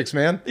the musics,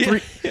 man.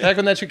 Back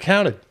when that shit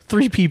counted.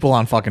 3 people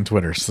on fucking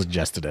Twitter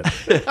suggested it.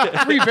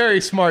 3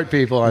 very smart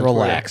people on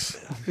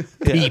Relax.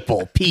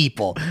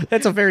 People.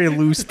 That's a very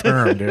loose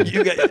term, dude.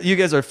 You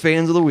guys are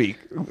fans of the week.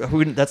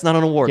 That's not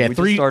an award. Yeah, we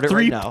just started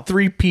right now.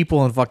 3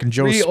 people and fucking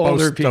Joe 3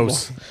 older people.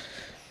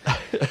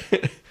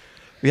 Spostos.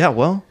 Yeah,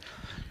 well,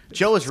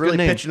 Joe was really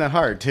name. pitching that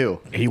hard,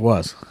 too. He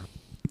was.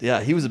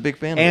 yeah, he was a big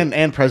fan. Of it.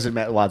 And President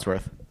Matt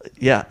Wadsworth.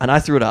 Yeah, and I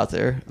threw it out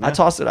there. I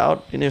tossed it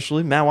out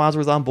initially. Matt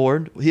Wadsworth on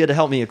board. He had to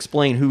help me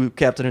explain who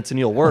Captain and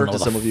Tennille were to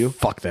some of you.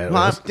 Fuck that.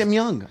 Well, was. I'm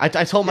young. I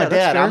told my Yeah,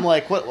 that's dad, fair. I'm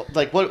like, what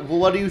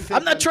do you think?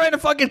 I'm not trying to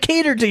fucking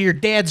cater to your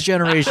dad's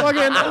generation.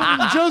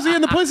 Fucking Josie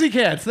and the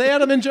Pussycats. They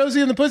had them in Josie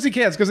and the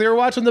Pussycats because they were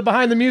watching the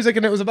behind the music,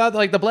 and it was about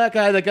like the black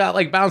guy that got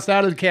like bounced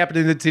out of the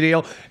Captain and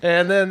Tennille,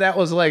 and then that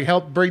was like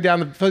helped bring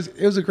down the.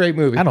 It was a great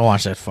movie. I don't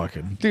watch that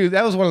fucking. Dude,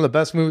 that was one of the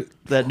best movies.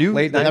 That new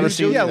Late that 90s, new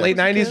Josie yeah, and the late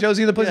 90s Pussycats?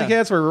 Josie and the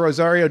Pussycats, where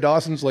Rosario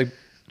Dawson's like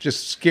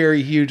just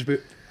scary, huge.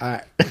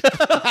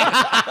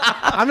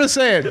 I'm just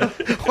saying.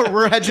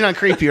 We're hedging on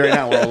creepy right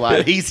now.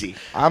 Worldwide. Easy.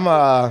 I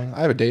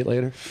have a date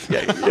later.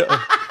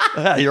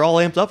 Yeah, you're all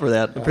amped up for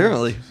that.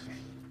 Apparently,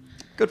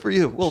 good for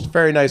you. Well,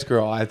 Very nice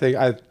girl. I think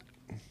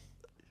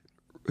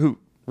who?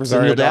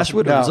 Rosario Tennille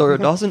Dashwood, Dawson. or No. Rosario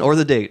Dawson, or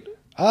the date?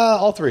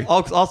 all 3.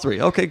 All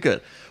 3. Okay,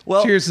 good.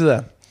 Well, Cheers to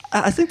them.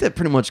 I think that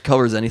pretty much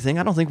covers anything.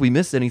 I don't think we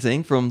missed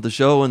anything from the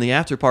show and the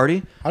after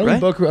party. How do right? we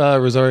book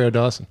Rosario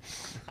Dawson?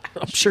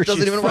 I'm sure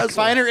Doesn't even wrestle.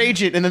 Find her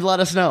agent and then let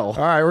us know. All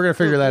right, we're gonna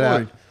figure that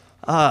out.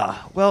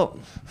 Well,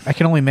 I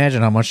can only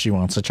imagine how much she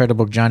wants. I tried to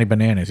book Johnny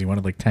Bananas. He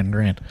wanted like 10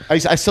 grand. I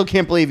still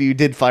can't believe you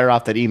did fire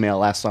off that email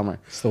last summer.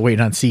 Still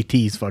waiting on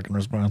CT's fucking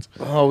response.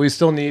 Oh, we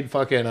still need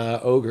fucking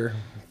Ogre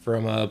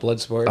from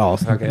Bloodsport. Oh,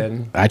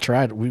 fucking I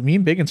tried. Me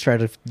and Biggins tried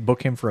to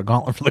book him for a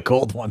gauntlet for the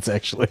gold once,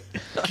 actually.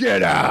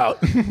 get out.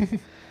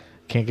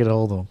 Can't get a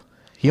hold of him.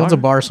 He owns a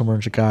bar somewhere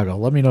in Chicago.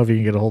 Let me know if you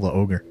can get a hold of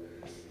Ogre.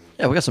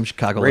 yeah, we got some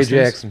Chicago Ray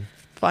listeners. Jackson.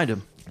 Find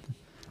him.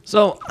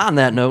 So, on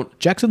that note,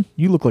 Jackson?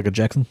 You look like a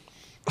Jackson.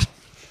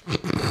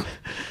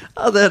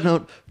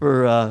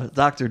 for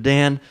Dr.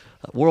 Dan,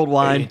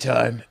 Worldwide,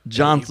 Anytime,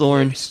 John any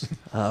Thorne, place.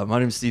 my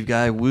name is Steve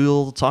Guy.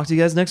 We'll talk to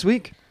you guys next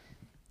week.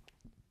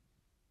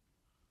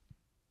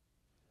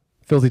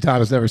 Filthy Tom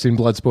has never seen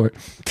Bloodsport.